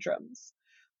tantrums.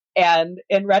 And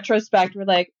in retrospect, we're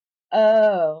like,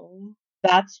 oh,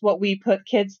 that's what we put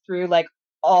kids through like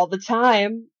all the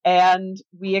time. And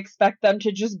we expect them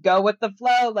to just go with the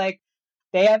flow. Like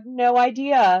they have no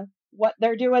idea what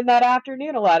they're doing that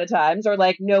afternoon a lot of times, or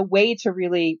like no way to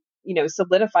really,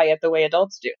 solidify it the way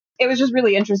adults do. It was just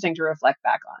really interesting to reflect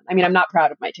back on. I mean, I'm not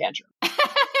proud of my tantrum.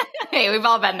 Hey, we've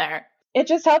all been there. It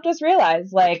just helped us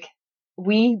realize like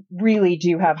we really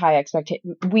do have high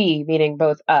expectations. We, meaning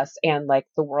both us and like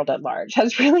the world at large,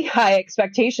 has really high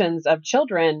expectations of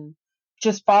children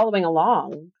just following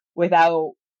along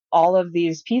without all of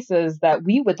these pieces that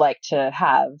we would like to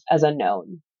have as a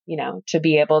known, to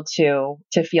be able to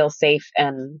feel safe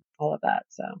and all of that.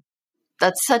 So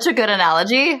that's such a good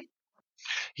analogy.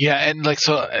 Yeah, and like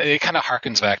so it kind of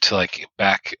harkens back to like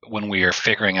back when we were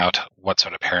figuring out what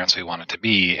sort of parents we wanted to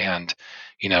be. And,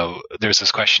 there's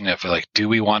this question of like, do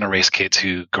we want to raise kids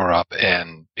who grow up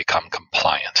and become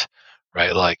compliant?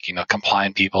 Right? Like,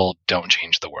 compliant people don't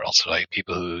change the world. So like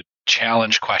people who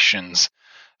challenge questions,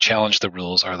 challenge the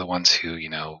rules are the ones who,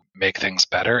 make things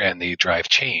better and they drive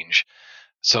change.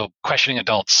 So questioning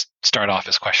adults start off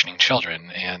as questioning children.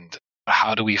 And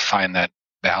how do we find that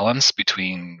balance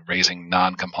between raising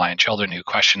non-compliant children who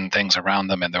question things around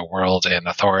them and their world and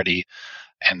authority,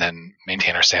 and then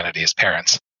maintain our sanity as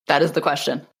parents? That is the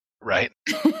question. Right.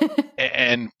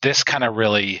 And this kind of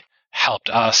really helped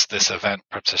us, this event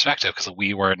perspective, because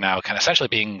we were now kind of essentially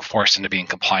being forced into being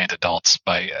compliant adults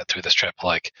through this trip,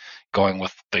 like going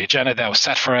with the agenda that was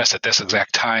set for us at this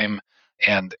exact time.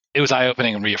 And it was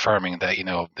eye-opening and reaffirming that,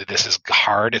 this is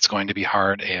hard. It's going to be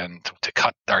hard. And to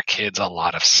cut our kids a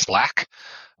lot of slack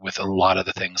with a lot of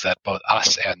the things that both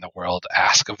us and the world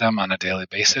ask of them on a daily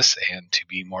basis, and to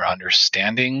be more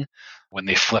understanding when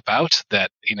they flip out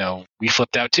that, we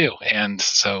flipped out too. And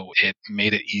so it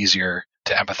made it easier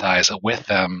to empathize with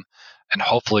them, and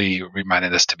hopefully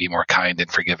reminded us to be more kind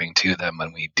and forgiving to them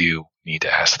when we do need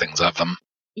to ask things of them.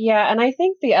 Yeah. And I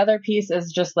think the other piece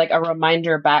is just like a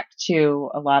reminder back to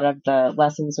a lot of the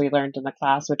lessons we learned in the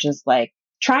class, which is like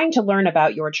trying to learn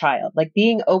about your child, like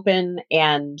being open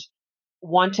and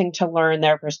wanting to learn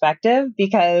their perspective,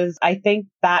 because I think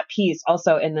that piece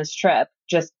also in this trip,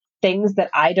 just things that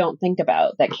I don't think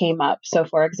about that came up. So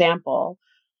for example,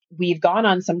 we've gone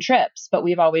on some trips, but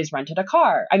we've always rented a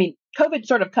car. I mean, COVID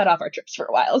sort of cut off our trips for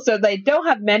a while, so they don't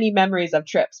have many memories of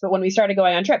trips. But when we started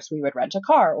going on trips, we would rent a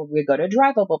car or we would go to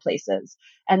drivable places.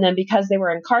 And then because they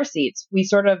were in car seats, we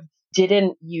sort of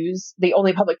didn't use the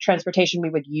only public transportation we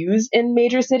would use in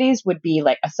major cities would be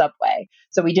like a subway.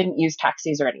 So we didn't use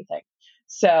taxis or anything.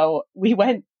 So we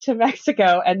went to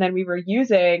Mexico and then we were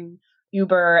using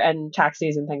Uber and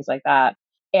taxis and things like that.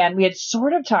 And we had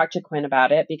sort of talked to Quinn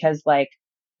about it because like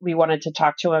we wanted to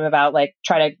talk to him about like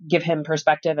try to give him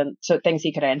perspective and so things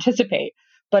he could anticipate.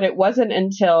 But it wasn't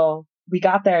until we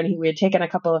got there and we had taken a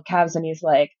couple of cabs and he's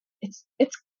like, it's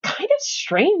kind of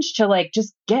strange to like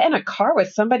just get in a car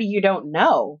with somebody you don't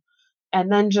know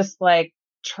and then just like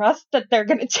trust that they're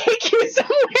going to take you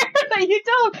somewhere that you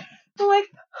don't. I'm like,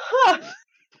 huh.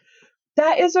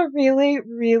 That is a really,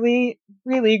 really,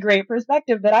 really great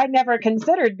perspective that I never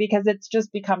considered because it's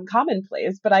just become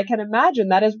commonplace. But I can imagine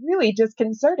that is really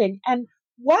disconcerting. And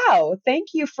wow, thank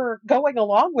you for going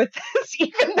along with this.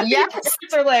 Even though yes.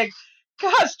 You are like,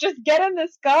 gosh, just get in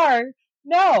this car.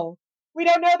 No, we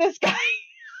don't know this guy.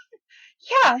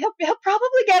 Yeah, he'll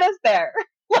probably get us there.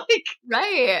 Like,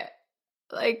 right.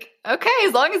 Like, okay,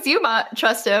 as long as you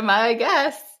trust him, I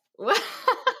guess.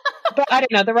 But I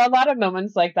don't know. There were a lot of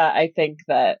moments like that, I think,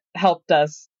 that helped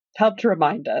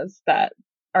remind us that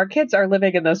our kids are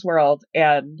living in this world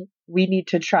and we need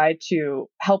to try to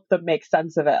help them make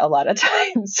sense of it a lot of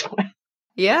times.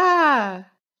 Yeah.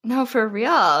 No, for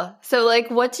real. So like,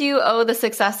 what do you owe the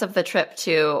success of the trip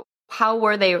to? How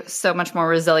were they so much more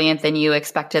resilient than you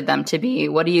expected them to be?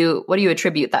 What do you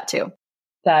attribute that to?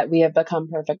 That we have become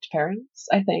perfect parents,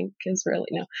 I think, is really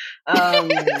no.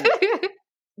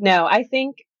 No,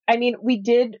 we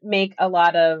did make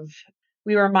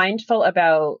we were mindful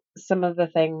about some of the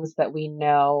things that we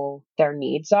know their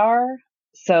needs are.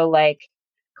 So like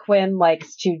Quinn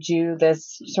likes to do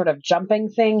this sort of jumping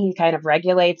thing. He kind of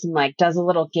regulates and like does a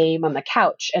little game on the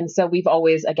couch. And so we've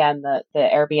always, again, the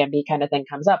Airbnb kind of thing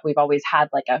comes up. We've always had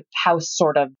like a house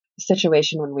sort of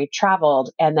situation when we've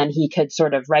traveled, and then he could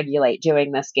sort of regulate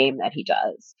doing this game that he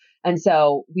does. And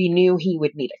so we knew he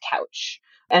would need a couch.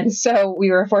 And so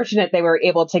we were fortunate they were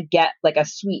able to get like a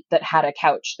suite that had a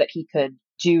couch that he could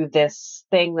do this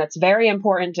thing that's very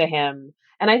important to him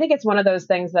And I think it's one of those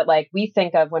things that like we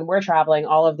think of when we're traveling,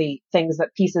 all of the things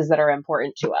that pieces that are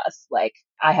important to us. Like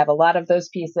I have a lot of those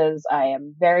pieces. I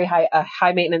am a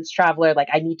high maintenance traveler. Like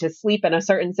I need to sleep in a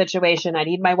certain situation. I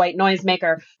need my white noise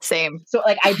maker. Same. So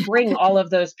like I bring all of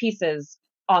those pieces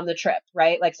on the trip,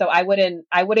 right? Like, so I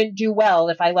wouldn't do well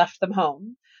if I left them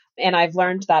home. And I've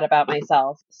learned that about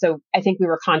myself. So I think we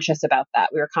were conscious about that.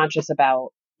 We were conscious about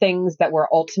things that were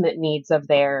ultimate needs of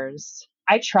theirs.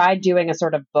 I tried doing a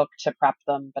sort of book to prep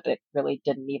them, but it really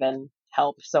didn't even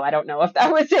help. So I don't know if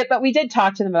that was it, but we did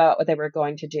talk to them about what they were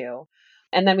going to do.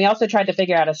 And then we also tried to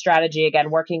figure out a strategy,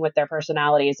 again, working with their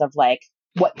personalities of like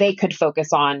what they could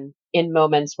focus on in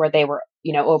moments where they were,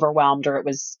 overwhelmed or it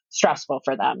was stressful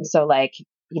for them. So like,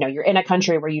 you're in a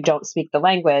country where you don't speak the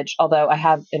language, although I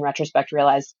have in retrospect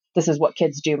realized this is what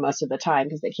kids do most of the time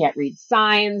because they can't read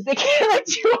signs. They can't like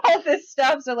do all this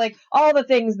stuff. So like all the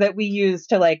things that we use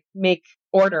to like make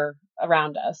order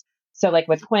around us. So like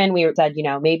with Quinn, we said,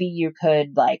 maybe you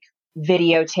could like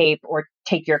videotape or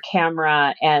take your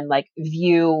camera and like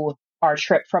view our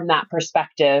trip from that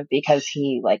perspective because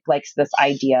he like likes this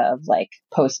idea of like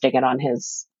posting it on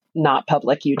his not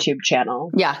public YouTube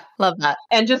channel. Yeah, love that.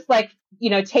 And just like,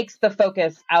 takes the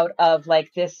focus out of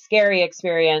like this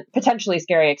potentially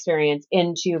scary experience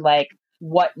into like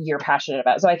what you're passionate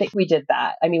about. So I think we did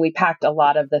that. I mean, we packed a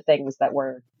lot of the things that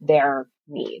were their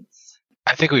needs.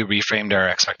 I think we reframed our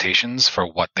expectations for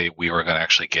what we were going to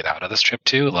actually get out of this trip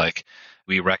too. Like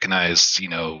we recognized,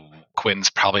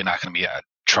 Quinn's probably not going to be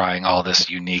trying all this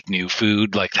unique new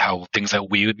food, like how things that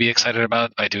we would be excited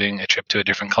about by doing a trip to a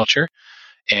different culture,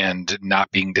 and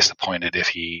not being disappointed if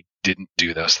he didn't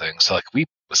do those things. So like we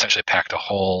essentially packed a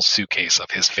whole suitcase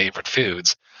of his favorite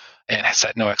foods and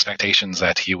set no expectations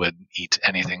that he would eat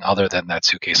anything other than that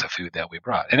suitcase of food that we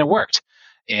brought. And it worked.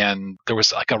 And there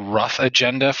was like a rough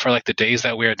agenda for like the days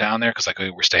that we were down there because like we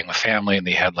were staying with family and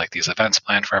they had like these events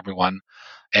planned for everyone.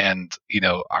 And,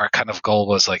 our kind of goal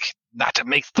was like not to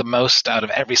make the most out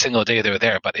of every single day they were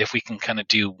there, but if we can kind of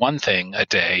do one thing a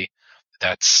day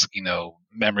that's,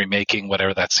 memory making,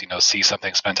 whatever that's, see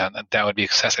something spent on, that would be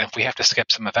success. And if we have to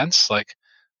skip some events, like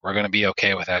we're going to be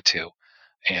okay with that too.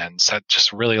 And set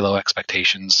just really low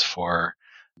expectations for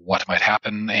what might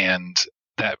happen. And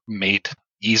that made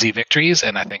easy victories.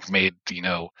 And I think made,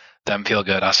 them feel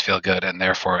good, us feel good, and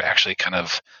therefore actually kind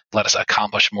of let us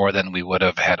accomplish more than we would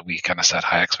have had we kind of set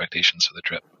high expectations for the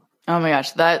trip. Oh my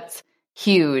gosh, that's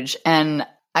huge. And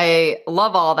I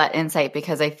love all that insight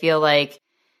because I feel like,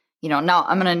 now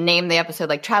I'm going to name the episode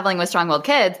like Traveling with Strong-Willed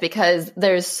Kids because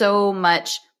there's so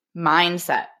much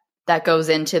mindset that goes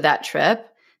into that trip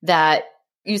that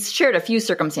you shared a few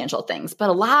circumstantial things, but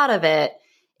a lot of it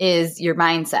is your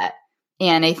mindset.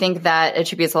 And I think that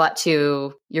attributes a lot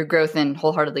to your growth in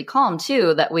Wholeheartedly Calm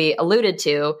too, that we alluded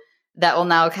to, that we'll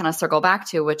now kind of circle back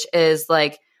to, which is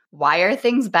like, why are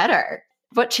things better?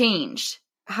 What changed?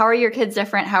 How are your kids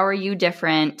different? How are you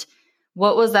different?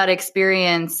 What was that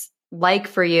experience like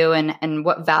for you? And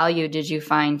what value did you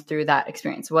find through that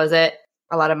experience? Was it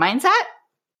a lot of mindset?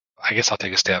 I guess I'll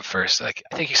take a step first. Like,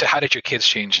 I think you said, how did your kids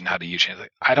change and how do you change?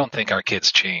 Like, I don't think our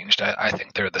kids changed. I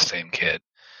think they're the same kid.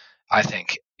 I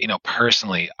think,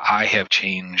 personally, I have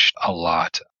changed a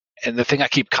lot. And the thing I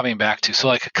keep coming back to,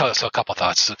 so a couple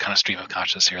thoughts, so kind of stream of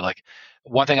consciousness here. Like,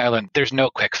 one thing I learned, there's no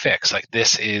quick fix. Like,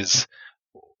 this is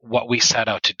what we set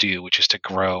out to do, which is to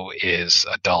grow as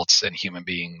adults and human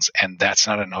beings. And that's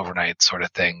not an overnight sort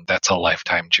of thing. That's a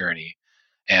lifetime journey.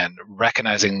 And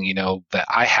recognizing, that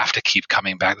I have to keep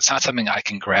coming back. It's not something I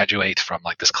can graduate from.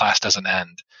 Like, this class doesn't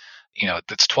end.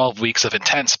 It's 12 weeks of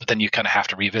intense, but then you kind of have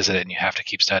to revisit it and you have to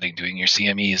keep studying, doing your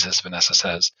CMEs, as Vanessa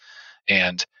says.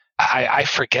 And I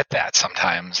forget that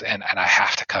sometimes and I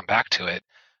have to come back to it.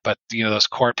 But, those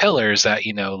core pillars that,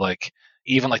 like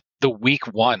even like the week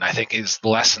one, I think is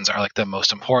lessons are like the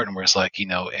most important, where it's like,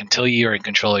 until you're in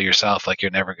control of yourself, like you're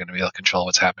never going to be able to control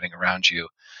what's happening around you.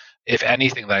 If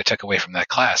anything that I took away from that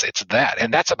class, it's that.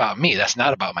 And that's about me. That's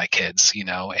not about my kids,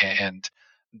 and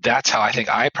that's how I think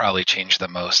I probably changed the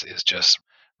most, is just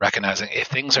recognizing if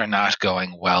things are not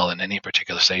going well in any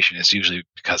particular station, it's usually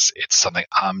because it's something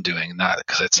I'm doing, not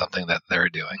because it's something that they're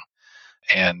doing.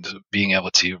 And being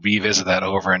able to revisit that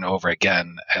over and over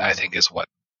again, I think is what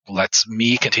lets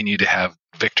me continue to have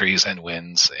victories and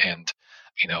wins. And,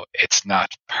 it's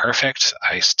not perfect.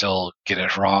 I still get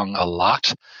it wrong a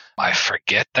lot. I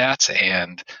forget that.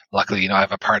 And luckily, I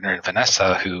have a partner in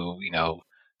Vanessa who,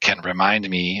 can remind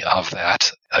me of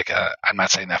that. Like, I'm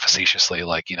not saying that facetiously,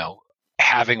 like,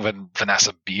 having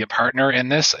Vanessa be a partner in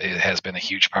this, it has been a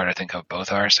huge part, I think, of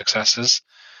both our successes.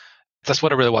 That's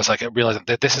what it really was. Like, realizing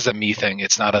that this is a me thing.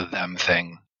 It's not a them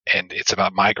thing. And it's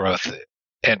about my growth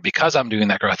And because I'm doing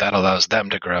that growth, that allows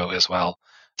them to grow as well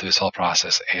through this whole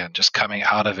process. And just coming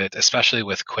out of it, especially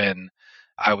with Quinn,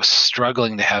 I was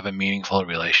struggling to have a meaningful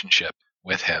relationship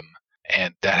with him.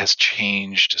 And that has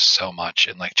changed so much.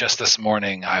 And like just this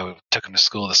morning, I took him to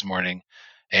school this morning.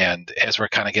 And as we're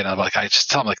kind of getting out, like I just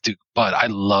tell him like, dude, bud, I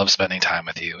love spending time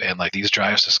with you. And like these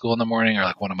drives to school in the morning are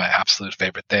like one of my absolute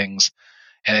favorite things.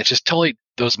 And it's just totally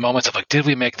those moments of like, did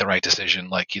we make the right decision?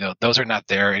 Like, those are not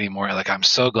there anymore. Like, I'm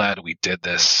so glad we did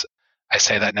this. I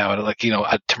say that now, and like,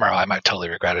 tomorrow I might totally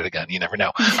regret it again. You never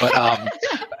know. But,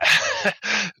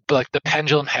 but like the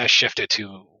pendulum has shifted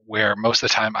to where most of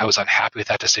the time I was unhappy with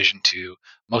that decision to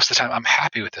most of the time I'm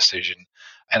happy with the decision.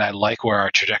 And I like where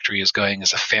our trajectory is going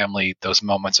as a family. Those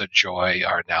moments of joy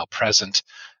are now present.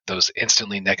 Those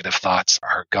instantly negative thoughts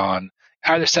are gone.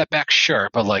 Are there setbacks? Sure,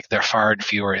 but like they're far and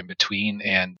fewer in between,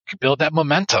 and you build that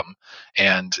momentum,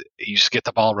 and you just get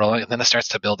the ball rolling, and then it starts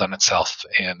to build on itself,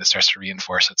 and it starts to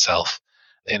reinforce itself,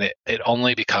 and it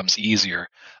only becomes easier.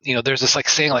 There's this like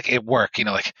saying like at work,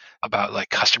 like about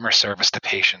like customer service to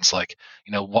patients, like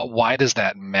why does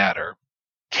that matter?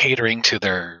 Catering to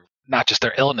their not just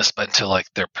their illness, but to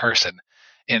like their person.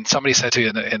 And somebody said to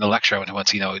me in the lecture I went to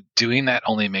once, doing that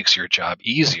only makes your job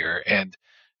easier. And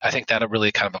I think that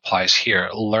really kind of applies here.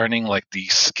 Learning like the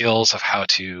skills of how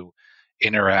to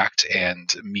interact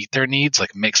and meet their needs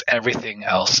like makes everything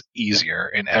else easier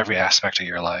in every aspect of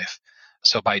your life.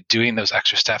 So by doing those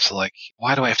extra steps, like,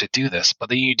 why do I have to do this? But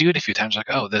then you do it a few times, like,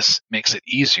 oh, this makes it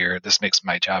easier. This makes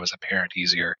my job as a parent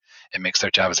easier. It makes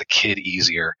their job as a kid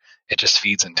easier. It just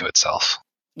feeds into itself.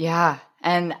 Yeah.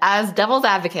 And as devil's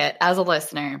advocate, as a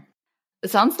listener, it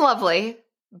sounds lovely.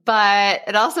 But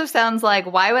it also sounds like,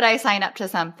 why would I sign up to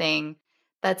something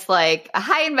that's like a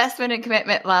high investment and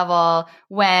commitment level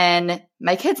when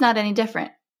my kid's not any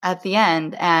different at the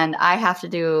end and I have to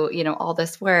do, all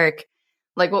this work?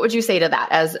 Like, what would you say to that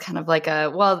as kind of like I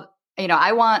want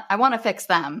to fix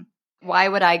them. Why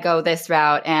would I go this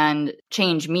route and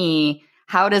change me?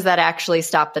 How does that actually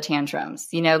stop the tantrums?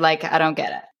 I don't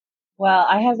get it. Well,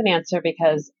 I have an answer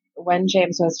because when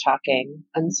James was talking,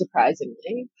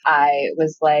 unsurprisingly, I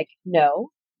was like, no,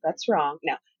 that's wrong.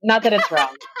 No, not that it's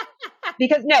wrong.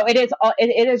 Because no,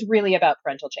 it is really about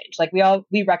parental change. Like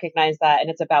we recognize that, and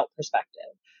it's about perspective.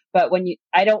 But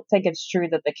I don't think it's true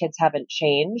that the kids haven't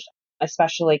changed,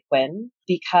 especially Quinn,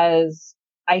 because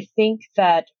I think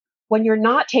that when you're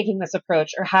not taking this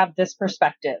approach or have this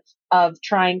perspective of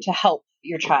trying to help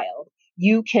your child,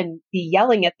 you can be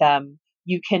yelling at them.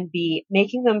 You can be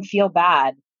making them feel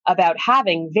bad about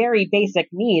having very basic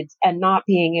needs and not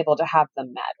being able to have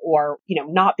them met or,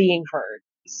 not being heard.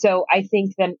 So I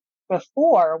think that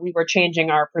before we were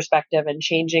changing our perspective and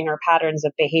changing our patterns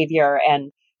of behavior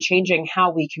and changing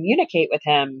how we communicate with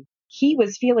him, he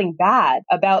was feeling bad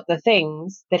about the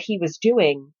things that he was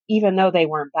doing, even though they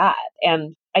weren't bad.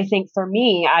 And I think for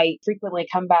me, I frequently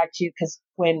come back to, because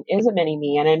Quinn is a mini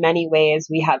me, and in many ways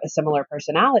we have a similar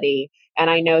personality. And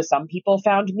I know some people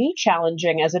found me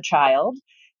challenging as a child.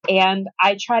 And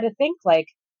I try to think like,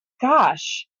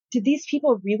 gosh, did these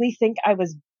people really think I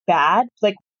was bad?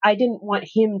 Like, I didn't want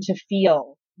him to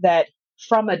feel that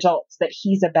from adults that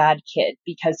he's a bad kid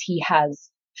because he has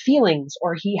feelings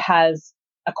or he has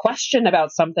a question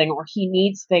about something or he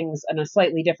needs things in a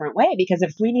slightly different way. Because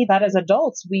if we need that as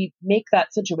adults, we make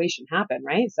that situation happen,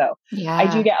 right? So yeah.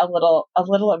 I do get a little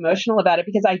emotional about it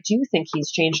because I do think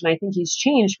he's changed. And I think he's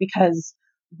changed because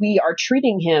we are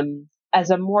treating him as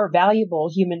a more valuable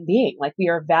human being. Like we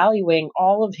are valuing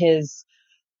all of his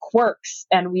quirks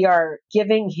and we are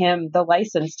giving him the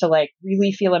license to like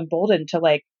really feel emboldened to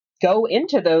like go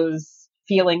into those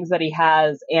feelings that he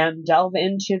has and delve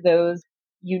into those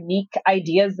unique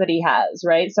ideas that he has,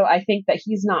 right? So I think that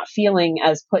he's not feeling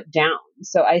as put down.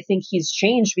 So I think he's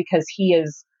changed because he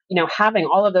is, having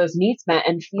all of those needs met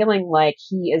and feeling like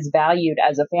he is valued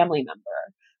as a family member.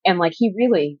 And like he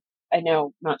really, I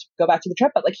know not to go back to the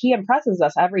trip, but like he impresses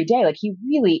us every day. Like he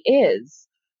really is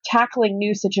tackling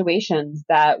new situations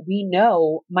that we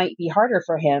know might be harder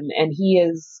for him. And he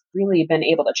has really been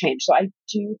able to change. So I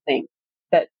do think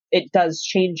that it does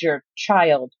change your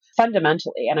child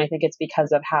fundamentally. And I think it's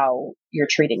because of how you're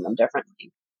treating them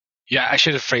differently. Yeah, I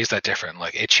should have phrased that different.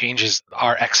 Like it changes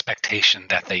our expectation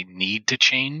that they need to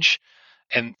change,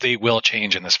 and they will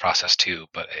change in this process too,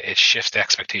 but it shifts the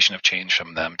expectation of change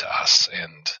from them to us.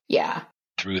 And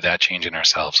through that change in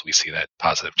ourselves, we see that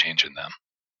positive change in them.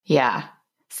 Yeah.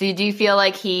 So do you feel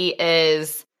like he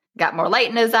is got more light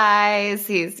in his eyes?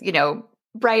 He's,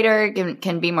 brighter,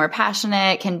 can be more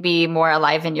passionate, can be more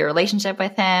alive in your relationship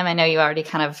with him? I know you already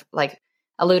kind of like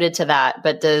alluded to that,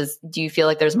 but do you feel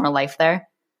like there's more life there?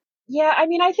 Yeah, I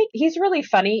mean, I think he's really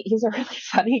funny. He's a really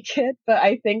funny kid, but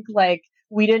I think like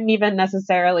we didn't even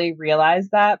necessarily realize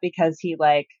that because he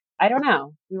like, I don't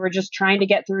know, we were just trying to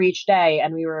get through each day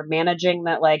and we were managing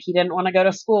that like he didn't want to go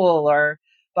to school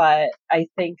but I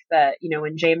think that,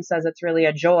 when James says it's really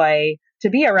a joy to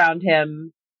be around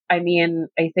him, I mean,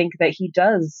 I think that he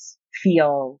does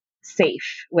feel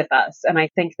safe with us. And I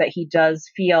think that he does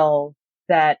feel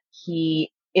that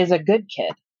he is a good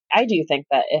kid. I do think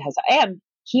that it has, and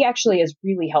he actually is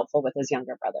really helpful with his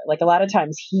younger brother. Like a lot of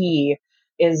times he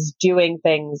is doing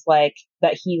things like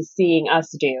that he's seeing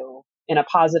us do in a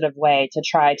positive way to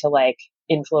try to like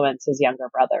influence his younger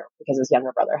brother because his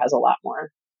younger brother has a lot more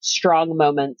strong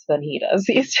moments than he does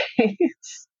these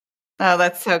days. Oh,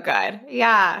 that's so good.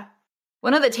 Yeah.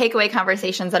 One of the takeaway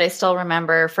conversations that I still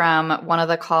remember from one of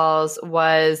the calls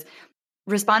was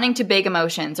responding to big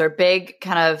emotions or big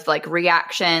kind of like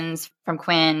reactions from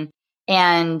Quinn.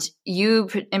 And you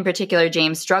in particular,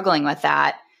 James, struggling with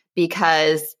that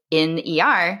because in the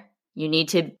ER, you need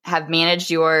to have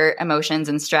managed your emotions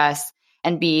and stress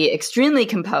and be extremely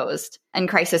composed in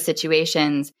crisis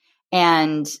situations.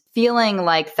 And feeling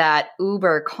like that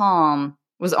uber calm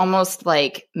was almost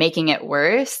like making it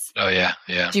worse. Oh, yeah.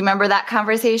 Yeah. Do you remember that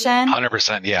conversation?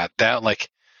 100%. Yeah. That, like,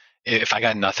 if I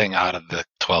got nothing out of the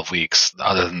 12 weeks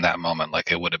other than that moment,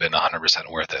 like, it would have been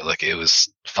 100% worth it. Like, it was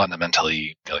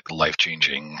fundamentally, like,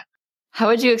 life-changing. How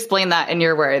would you explain that in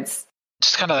your words?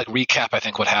 Just kind of like recap, I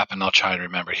think, what happened. I'll try and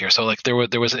remember here. So, like, there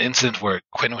was an incident where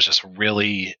Quinn was just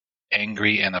really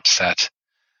angry and upset,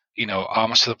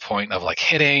 almost to the point of like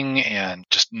hitting and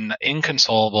just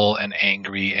inconsolable and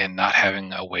angry and not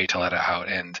having a way to let it out.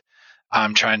 And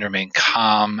I'm trying to remain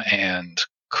calm and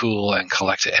cool and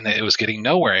collected, and it was getting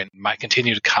nowhere. And my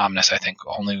continued calmness, I think,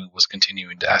 only was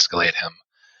continuing to escalate him.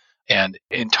 And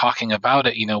in talking about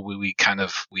it,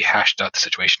 we hashed out the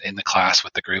situation in the class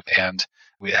with the group, and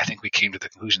I think we came to the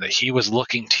conclusion that he was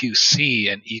looking to see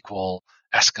an equal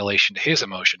escalation to his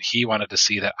emotion. He wanted to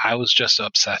see that I was just so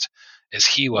upset as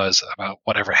he was about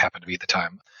whatever happened to be at the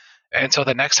time. And so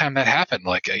the next time that happened,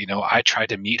 I tried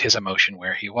to meet his emotion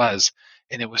where he was,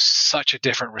 and it was such a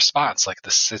different response. Like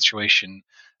the situation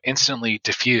instantly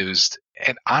diffused.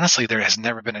 And honestly, there has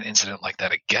never been an incident like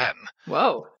that again.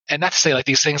 Whoa. And not to say like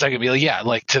these things I could be like, yeah,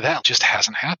 like to that just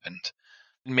hasn't happened.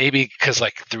 Maybe because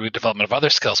like through development of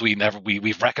other skills,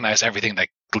 we've recognized everything that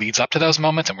leads up to those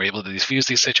moments, and we're able to diffuse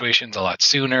these situations a lot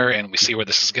sooner, and we see where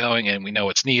this is going, and we know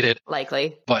what's needed.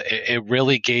 Likely. But it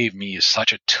really gave me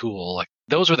such a tool. Like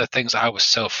those were the things I was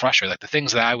so frustrated. Like the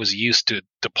things that I was used to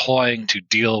deploying to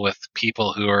deal with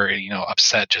people who are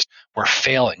upset just were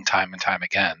failing time and time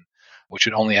again, which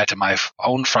would only add to my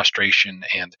own frustration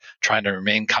and trying to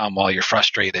remain calm while you're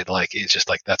frustrated. Like it's just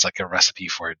like that's like a recipe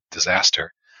for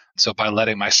disaster. So by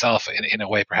letting myself, in a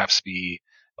way, perhaps be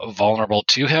vulnerable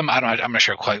to him, I'm not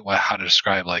sure quite how to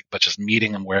describe, but just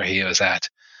meeting him where he was at.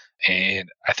 And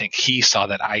I think he saw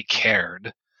that I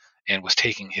cared and was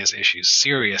taking his issues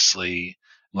seriously,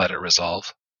 let it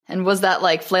resolve. And was that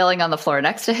like flailing on the floor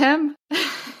next to him?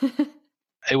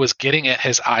 It was getting at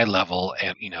his eye level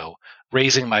and,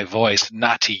 raising my voice,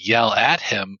 not to yell at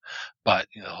him, but,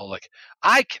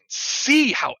 I can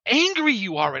see how angry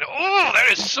you are. And, oh,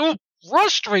 that is so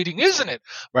frustrating, isn't it?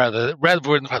 Rather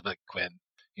than like, Quinn,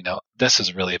 this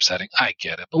is really upsetting. I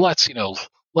get it. But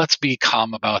let's be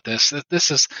calm about this.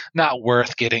 This is not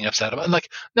worth getting upset about.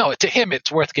 Like, no, to him,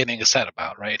 it's worth getting upset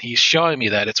about, right? He's showing me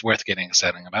that it's worth getting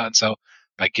upset about. And so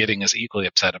by getting as equally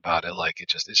upset about it,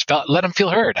 let him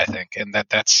feel heard, I think. And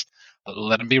that's,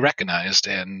 let him be recognized.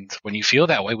 And when you feel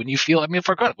that way, when you feel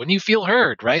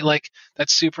heard, right? Like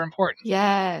that's super important.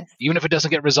 Yes. Even if it doesn't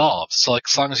get resolved. So like,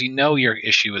 as long as you know your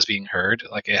issue is being heard,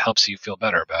 like it helps you feel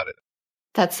better about it.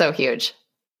 That's so huge.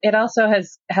 It also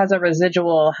has a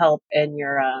residual help in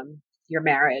your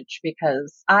marriage,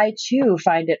 because I too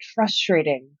find it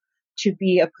frustrating to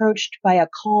be approached by a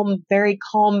calm, very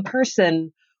calm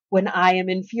person when I am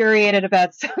infuriated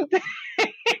about something,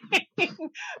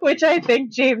 which I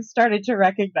think James started to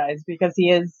recognize because he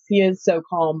is so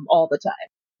calm all the time.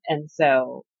 And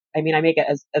so, I mean, I make it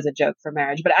as a joke for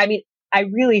marriage, but I mean, I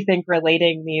really think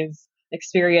relating these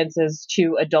experiences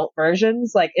to adult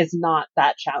versions is not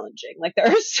that challenging. Like there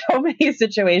are so many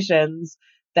situations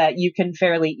that you can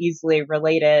fairly easily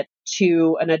relate it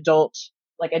to an adult,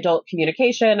 like adult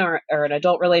communication or an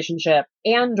adult relationship,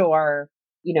 or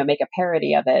make a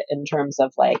parody of it in terms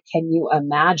of can you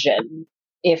imagine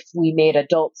if we made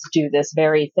adults do this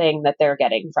very thing that they're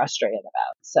getting frustrated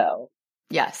about? So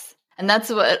yes. And that's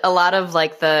what a lot of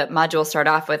the modules start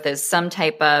off with, is some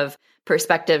type of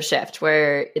perspective shift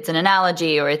where it's an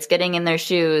analogy or it's getting in their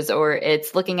shoes or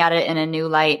it's looking at it in a new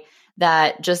light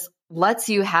that just lets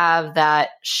you have that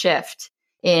shift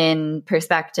in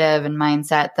perspective and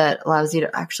mindset that allows you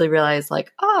to actually realize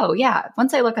like, oh yeah,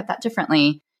 once I look at that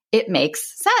differently, it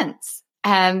makes sense.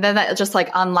 And then that just like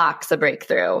unlocks a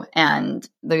breakthrough. And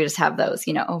they just have those,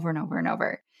 over and over and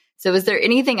over. So is there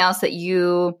anything else that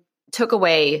you took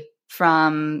away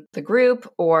from the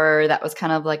group, or that was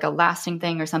kind of like a lasting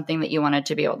thing or something that you wanted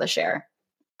to be able to share?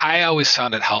 I always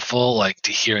found it helpful, like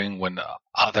to hearing when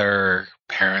other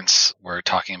parents were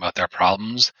talking about their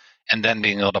problems and then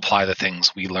being able to apply the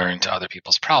things we learned to other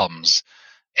people's problems.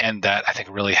 And that I think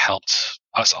really helped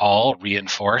us all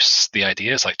reinforce the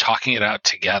ideas, like talking it out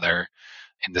together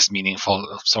in this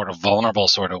meaningful, sort of vulnerable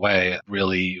sort of way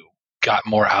really got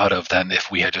more out of than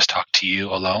if we had just talked to you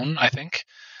alone, I think.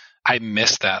 I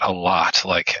miss that a lot,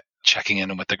 like checking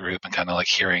in with the group and kind of like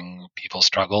hearing people's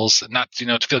struggles, not,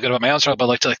 to feel good about my own struggle, but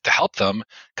like to help them,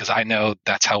 because I know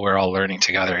that's how we're all learning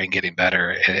together and getting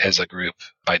better as a group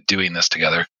by doing this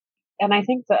together. And I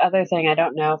think the other thing, I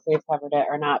don't know if we've covered it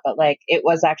or not, but like it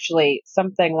was actually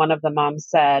something one of the moms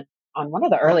said on one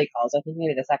of the early calls, I think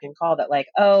maybe the second call, that like,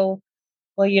 oh,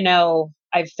 well,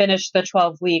 I've finished the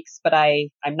 12 weeks, but I'm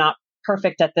not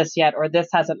perfect at this yet, or this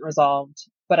hasn't resolved.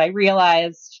 But I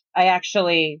realized I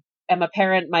actually am a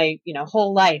parent my,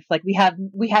 whole life. Like we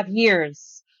have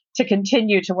years to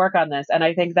continue to work on this. And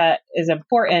I think that is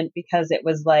important because it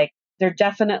was like, there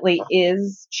definitely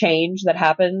is change that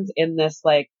happens in this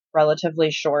like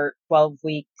relatively short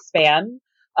 12-week span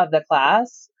of the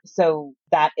class. So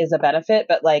that is a benefit,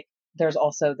 but like, there's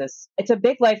also it's a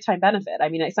big lifetime benefit. I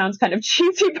mean, it sounds kind of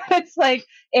cheesy, but it's like,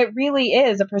 it really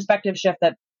is a perspective shift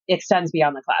that extends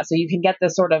beyond the class. So you can get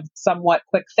this sort of somewhat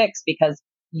quick fix because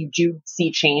you do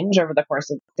see change over the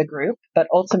course of the group, but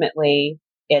ultimately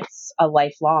it's a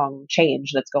lifelong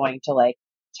change that's going to like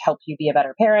help you be a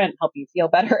better parent, help you feel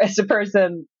better as a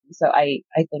person. So I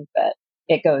think that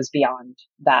it goes beyond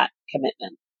that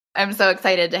commitment. I'm so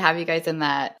excited to have you guys in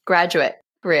that graduate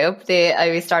group.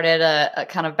 We started a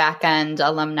kind of back-end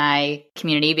alumni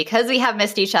community because we have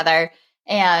missed each other,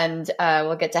 and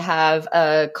we'll get to have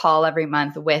a call every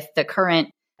month with the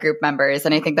current group members.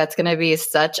 And I think that's going to be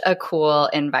such a cool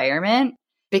environment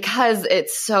because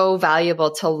it's so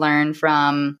valuable to learn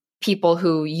from people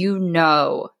who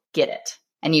get it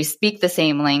and you speak the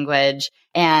same language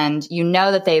and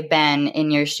that they've been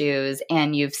in your shoes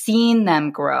and you've seen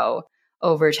them grow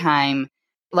over time.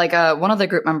 Like one of the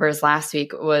group members last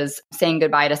week was saying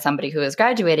goodbye to somebody who was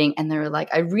graduating, and they were like,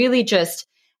 I really just,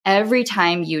 every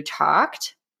time you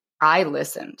talked, I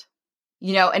listened,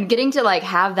 and getting to like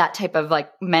have that type of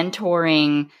like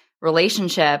mentoring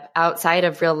relationship outside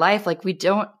of real life, like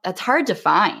it's hard to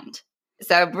find.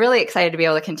 So I'm really excited to be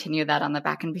able to continue that on the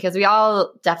back end because we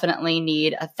all definitely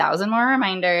need 1,000 more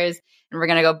reminders, and we're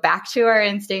going to go back to our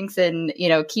instincts and,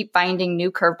 keep finding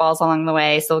new curveballs along the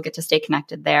way. So we'll get to stay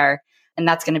connected there. And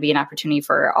that's going to be an opportunity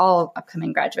for all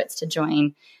upcoming graduates to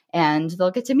join, and they'll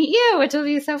get to meet you, which will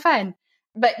be so fun.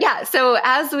 But yeah, so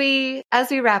as we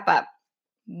wrap up,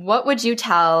 what would you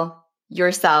tell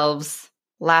yourselves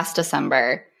last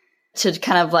December to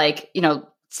kind of like,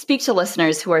 speak to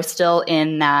listeners who are still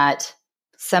in that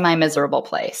semi-miserable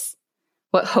place?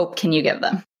 What hope can you give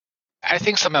them? I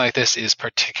think something like this is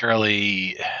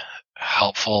particularly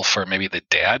helpful for maybe the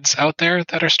dads out there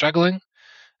that are struggling.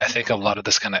 I think a lot of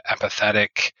this kind of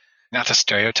empathetic, not to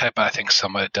stereotype, but I think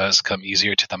some of it does come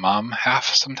easier to the mom half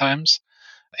sometimes.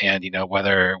 And,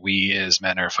 whether we as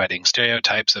men are fighting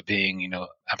stereotypes of being,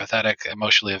 empathetic,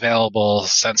 emotionally available,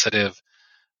 sensitive,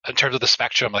 in terms of the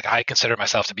spectrum, like I consider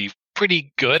myself to be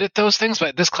pretty good at those things,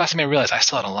 but this class made me realize I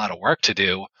still had a lot of work to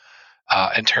do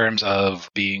in terms of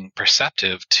being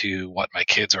perceptive to what my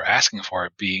kids are asking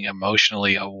for, being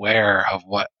emotionally aware of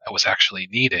what was actually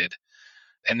needed.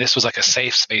 And this was like a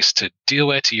safe space to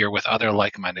do it. You're with other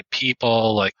like-minded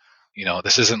people. Like,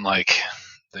 this isn't like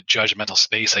the judgmental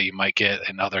space that you might get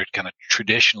in other kind of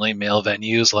traditionally male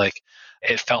venues. Like,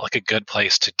 it felt like a good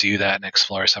place to do that and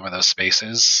explore some of those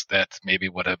spaces that maybe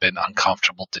would have been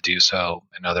uncomfortable to do so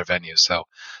in other venues. So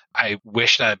I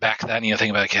wish that back then,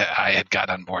 thinking about like, I had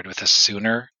gotten on board with this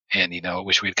sooner, and,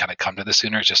 wish we'd kind of come to this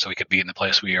sooner just so we could be in the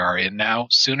place we are in now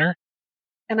sooner.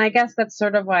 And I guess that's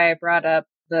sort of why I brought up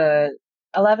the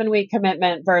 11-week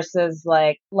commitment versus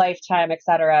like lifetime, et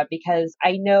cetera, because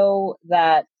I know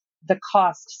that the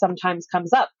cost sometimes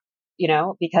comes up,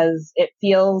 because it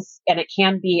feels, and it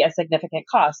can be a significant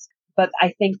cost. But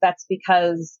I think that's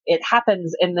because it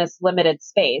happens in this limited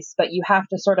space, but you have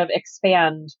to sort of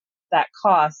expand that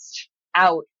cost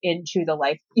out into the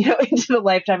life, into the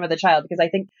lifetime of the child, because I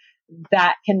think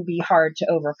that can be hard to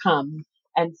overcome.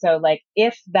 And so like,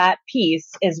 if that piece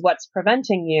is what's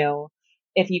preventing you,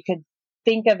 if you could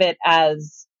think of it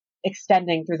as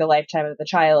extending through the lifetime of the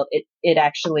child, it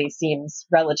actually seems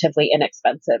relatively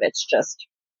inexpensive. It's just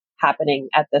happening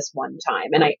at this one time.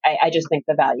 And I just think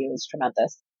the value is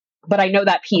tremendous. But I know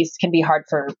that piece can be hard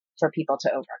for people to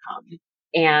overcome.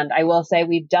 And I will say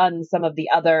we've done some of the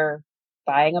other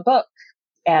buying a book,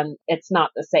 and it's not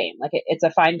the same. Like it's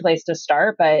a fine place to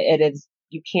start, but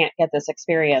you can't get this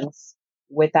experience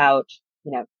without,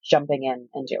 jumping in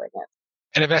and doing it.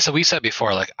 And Vanessa, we said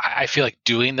before, like, I feel like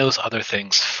doing those other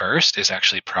things first is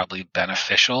actually probably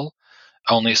beneficial,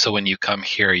 only so when you come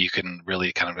here, you can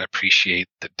really kind of appreciate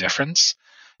the difference.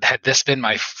 Had this been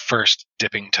my first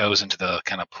dipping toes into the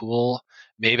kind of pool,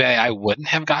 maybe I wouldn't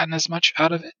have gotten as much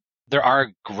out of it. There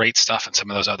are great stuff in some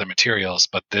of those other materials,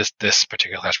 but this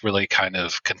particular class really kind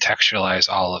of contextualized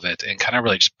all of it and kind of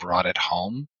really just brought it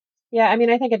home. Yeah, I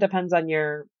mean, I think it depends on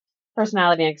your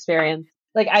personality and experience.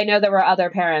 Like, I know there were other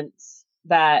parents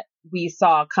that we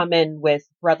saw come in with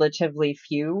relatively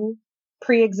few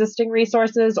pre-existing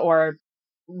resources, or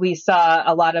we saw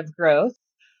a lot of growth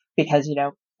because,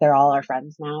 they're all our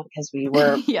friends now because we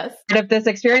were yes. part of this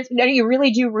experience. You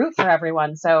really do root for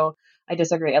everyone. So I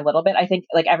disagree a little bit. I think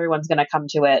like everyone's going to come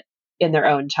to it in their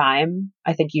own time.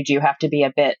 I think you do have to be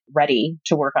a bit ready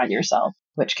to work on yourself,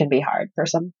 which can be hard for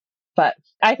some. But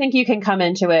I think you can come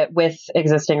into it with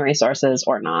existing resources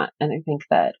or not. And I think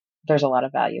that there's a lot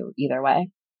of value either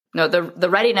way. No, the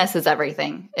readiness is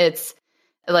everything. It's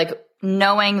like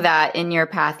knowing that in your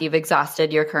path, you've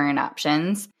exhausted your current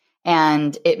options,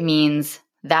 and it means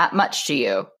that much to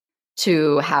you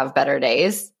to have better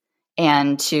days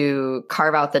and to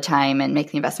carve out the time and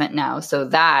make the investment now so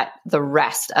that the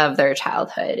rest of their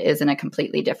childhood is in a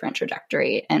completely different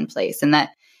trajectory and place. And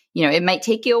that, it might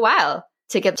take you a while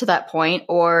to get to that point,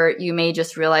 or you may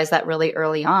just realize that really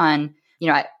early on.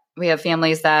 We have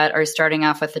families that are starting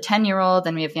off with a 10-year-old,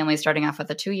 and we have families starting off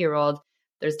with a 2-year-old.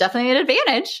 There's definitely an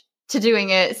advantage to doing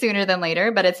it sooner than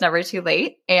later, but it's never too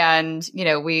late. And,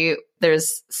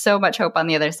 there's so much hope on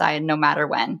the other side, no matter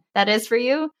when that is for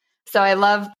you. So I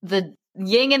love the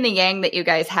yin and the yang that you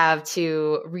guys have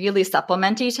to really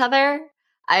supplement each other.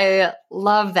 I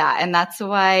love that. And that's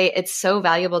why it's so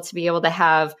valuable to be able to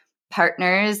have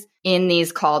partners in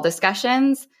these call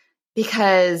discussions,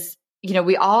 because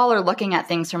we all are looking at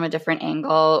things from a different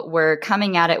angle. We're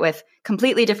coming at it with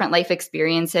completely different life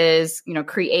experiences,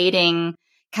 creating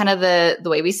kind of the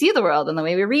way we see the world and the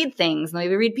way we read things and the way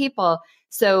we read people.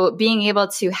 So being able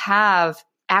to have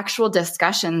actual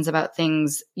discussions about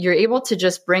things, you're able to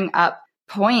just bring up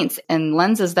points and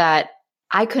lenses that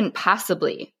I couldn't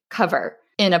possibly cover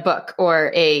in a book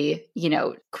or a,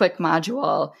 quick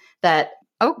module that,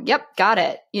 oh, yep, got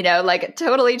it. It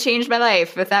totally changed my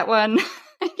life with that one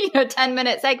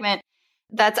 10-minute segment.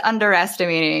 That's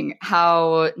underestimating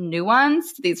how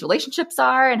nuanced these relationships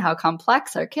are and how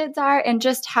complex our kids are and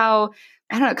just how,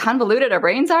 convoluted our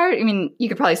brains are. I mean, you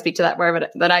could probably speak to that more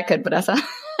than I could, Vanessa.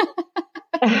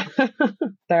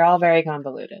 They're all very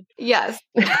convoluted. Yes.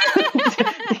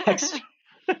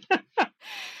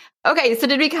 Okay, so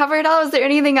did we cover it all? Is there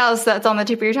anything else that's on the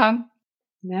tip of your tongue?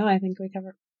 No, I think we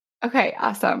covered. Okay,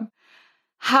 awesome.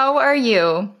 How are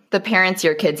you the parents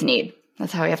your kids need?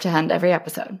 That's how we have to end every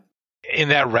episode. In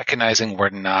that recognizing we're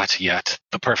not yet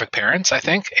the perfect parents, I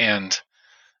think, and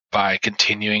by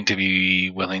continuing to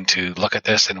be willing to look at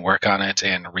this and work on it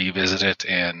and revisit it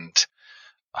and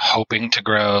hoping to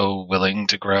grow, willing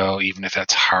to grow, even if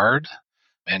that's hard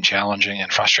and challenging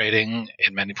and frustrating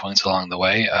in many points along the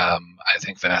way. I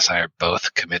think Vanessa and I are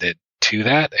both committed to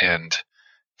that. And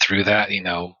through that,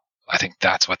 I think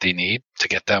that's what they need to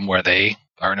get them where they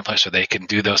are in a place where they can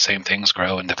do those same things,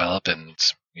 grow and develop and,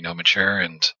 mature,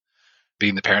 and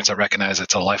being the parents that recognize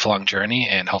it's a lifelong journey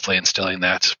and hopefully instilling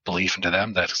that belief into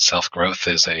them that self-growth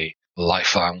is a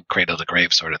lifelong cradle to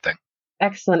grave sort of thing.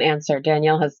 Excellent answer.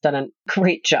 Danielle has done a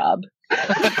great job.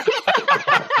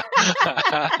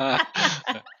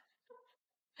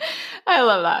 I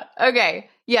love that. Okay.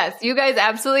 Yes, you guys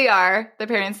absolutely are the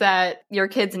parents that your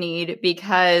kids need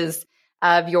because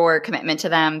of your commitment to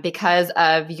them, because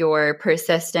of your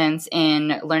persistence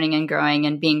in learning and growing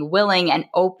and being willing and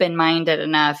open-minded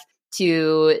enough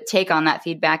to take on that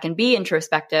feedback and be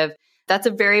introspective. That's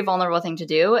a very vulnerable thing to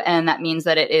do. And that means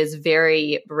that it is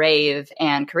very brave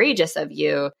and courageous of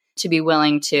you to be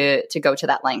willing to go to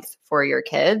that length for your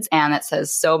kids. And that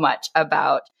says so much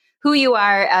about who you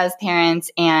are as parents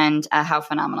and how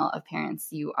phenomenal of parents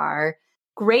you are.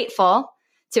 Grateful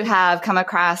to have come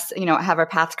across, have our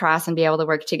paths cross and be able to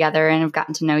work together and have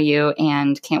gotten to know you,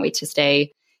 and can't wait to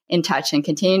stay in touch and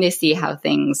continue to see how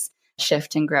things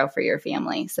shift and grow for your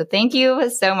family. So thank you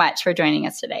so much for joining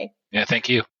us today. Yeah, thank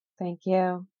you. Thank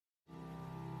you.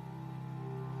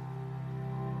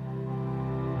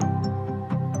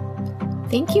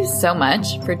 Thank you so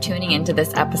much for tuning into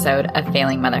this episode of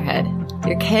Failing Motherhood.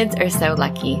 Your kids are so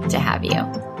lucky to have you.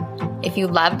 If you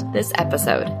loved this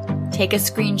episode, take a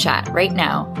screenshot right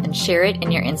now and share it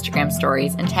in your Instagram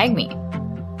stories and tag me.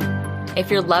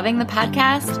 If you're loving the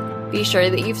podcast, be sure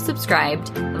that you've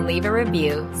subscribed and leave a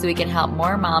review so we can help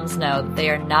more moms know that they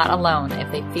are not alone if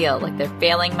they feel like they're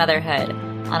failing motherhood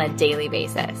on a daily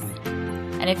basis.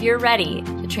 And if you're ready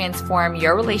to transform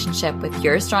your relationship with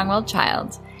your strong-willed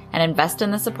child and invest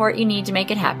in the support you need to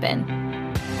make it happen,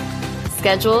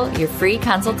 schedule your free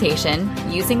consultation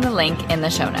using the link in the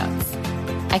show notes.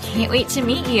 I can't wait to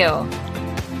meet you.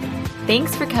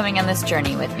 Thanks for coming on this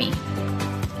journey with me.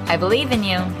 I believe in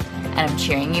you, and I'm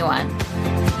cheering you on.